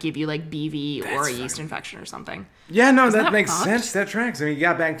 can like give you like BV or a That's yeast fine. infection or something. Yeah, no, that that makes fucked? sense. That tracks. I mean, you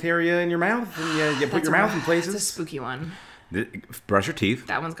got bacteria in your mouth, and you put your mouth in It's a places. spooky one. Brush your teeth.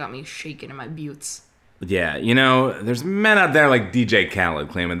 That one's got me shaking in my buttes. Yeah, you know, there's men out there like DJ Khaled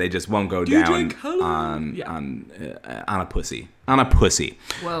claiming they just won't go down Khaled. on a pussy. On a pussy.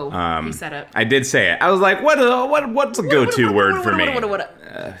 Whoa, he said it. I did say it. I was like, what's a go-to word for me? What?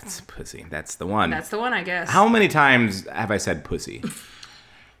 It's pussy. That's the one. That's the one, I guess. How many times have I said pussy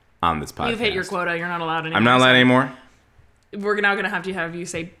on this podcast? You've hit your quota. You're not allowed anymore. I'm not allowed anymore? We're now going to have you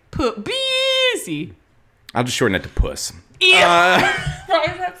say busy. I'll just shorten it to puss. Yeah.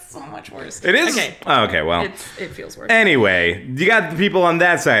 That's so much worse. It is? Okay. Oh, okay, well. It feels worse. Anyway, you got the people on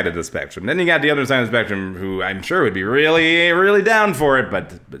that side of the spectrum. Then you got the other side of the spectrum who I'm sure would be really, really down for it,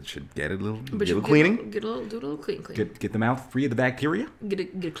 but should get a little, cleaning. Do a little clean. Get the mouth free of the bacteria. Get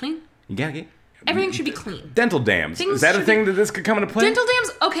it clean. You gotta get Everything should be clean. dental dams. Things Is that a should thing that this could come into play? Dental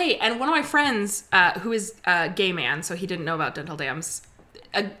dams, okay. And one of my friends, who is a gay man, so he didn't know about dental dams.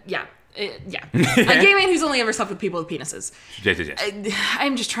 Yeah. A gay man who's only ever slept with people with penises.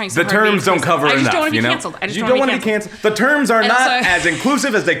 I'm just trying so The hard to be terms don't inclusive. cover I just enough, don't want to you be know? canceled. I just You don't don't want want to be to be canceled. The terms are And not also- as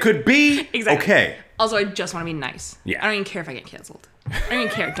inclusive as they could be. Exactly. Okay. Also, I just want to be nice. Yeah. I don't even care if I get canceled. I don't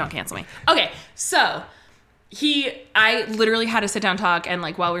even care. Don't cancel me. Okay, so I literally had a sit down talk, and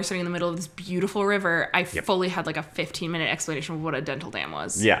like while we were sitting in the middle of this beautiful river, I fully had like a 15-minute explanation of what a dental dam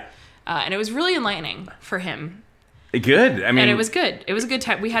was. Yeah. And it was really enlightening for him. Good. I mean, And it was good. It was a good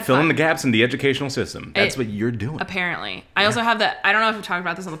time. We had fill fun. in the gaps in the educational system. That's what you're doing. Apparently. I also have that, I don't know if we've talked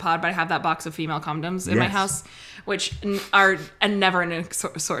about this on the pod, but I have that box of female condoms in my Yes. house, which are a never-ending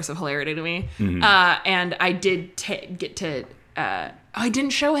source of hilarity to me. Mm-hmm. And I did get to, I didn't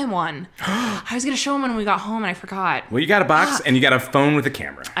show him one. I was going to show him when we got home and I forgot. Well, you got a box and you got a phone with a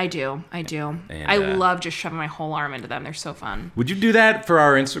camera. I do. And, I love just shoving my whole arm into them. They're so fun. Would you do that for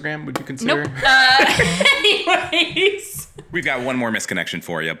our Instagram? Would you consider? Nope. Anyways. We've got one more misconnection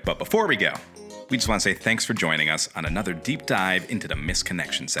for you, but before we go, we just want to say thanks for joining us on another deep dive into the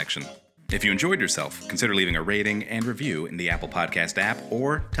misconnection section. If you enjoyed yourself, consider leaving a rating and review in the Apple Podcast app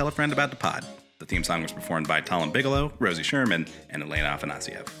or tell a friend about the pod. The theme song was performed by Talon Bigelow, Rosie Sherman, and Elena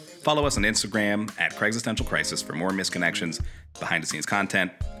Afanasiev. Follow us on Instagram at Craigslistential Crisis for more misconnections, behind-the-scenes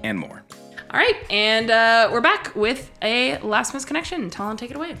content, and more. All right. And we're back with a last misconnection. Talon,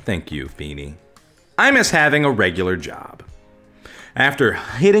 take it away. Thank you, Feeny. I miss having a regular job. After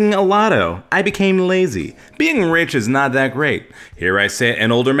hitting a lotto, I became lazy. Being rich is not that great. Here I sit,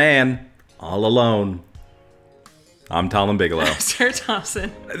 an older man, all alone. I'm Talon Bigelow. Sarah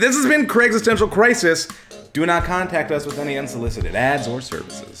Thompson. This has been Craigslistential Crisis. Do not contact us with any unsolicited ads or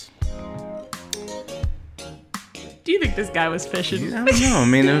services. Do you think this guy was fishing? I don't know. I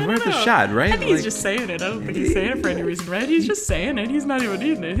mean, it was I worth don't a know. shot, right? I think he's just saying it. I don't think he's saying it for any reason, right? He's just saying it. He's not even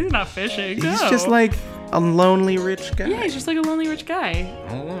eating it. He's not fishing. He's no. just like a lonely rich guy. Yeah, he's just like a lonely rich guy.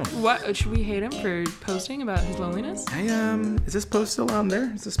 I don't know. What should we hate him for posting about his loneliness? Is this post still on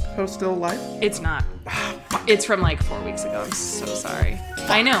there? Is this post still alive? It's not. It's from like 4 weeks ago. I'm so sorry.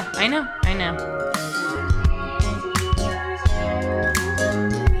 I know.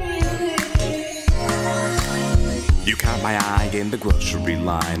 You caught my eye in the grocery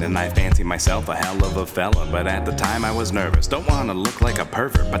line, and I fancy myself a hell of a fella, but at the time I was nervous. Don't wanna look like a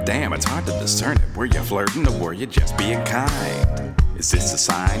pervert, but damn, it's hard to discern it. Were you flirting or were you just being kind? Is this a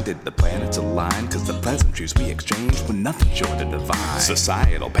sign? Did the planets align? Cause the pleasantries we exchanged were nothing short of divine.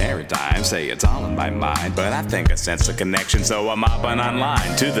 Societal paradigms say it's all in my mind, but I think I sense a connection, so I'm hopping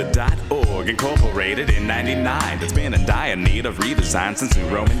online to the .org, incorporated in 99. That's been in dire need of redesign since New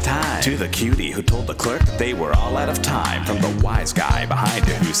Roman time. To the cutie who told the clerk that they were all out of time, from the wise guy behind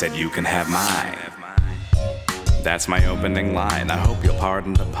her who said you can have mine. That's my opening line. I hope you'll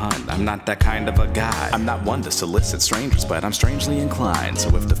pardon the pun. I'm not that kind of a guy. I'm not one to solicit strangers, but I'm strangely inclined.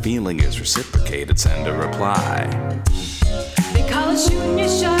 So if the feeling is reciprocated, send a reply. They call it shooting your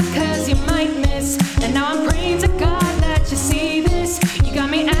shot cause you might miss. And now I'm praying to God that you see this. You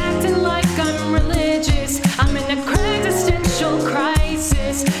got me acting like I'm religious. I'm in a existential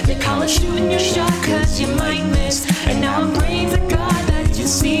crisis. They call it shooting your shot cause you might miss. And now I'm praying to God that you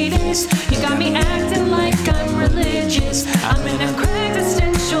see this. You got me acting like I'm religious. I'm in a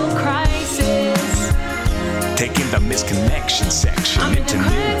existential crisis. Taking the misconnection section I'm in into a new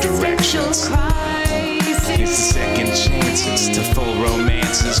existential directions. crisis. It's the second chances to full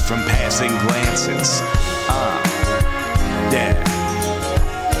romances from passing glances. Yeah.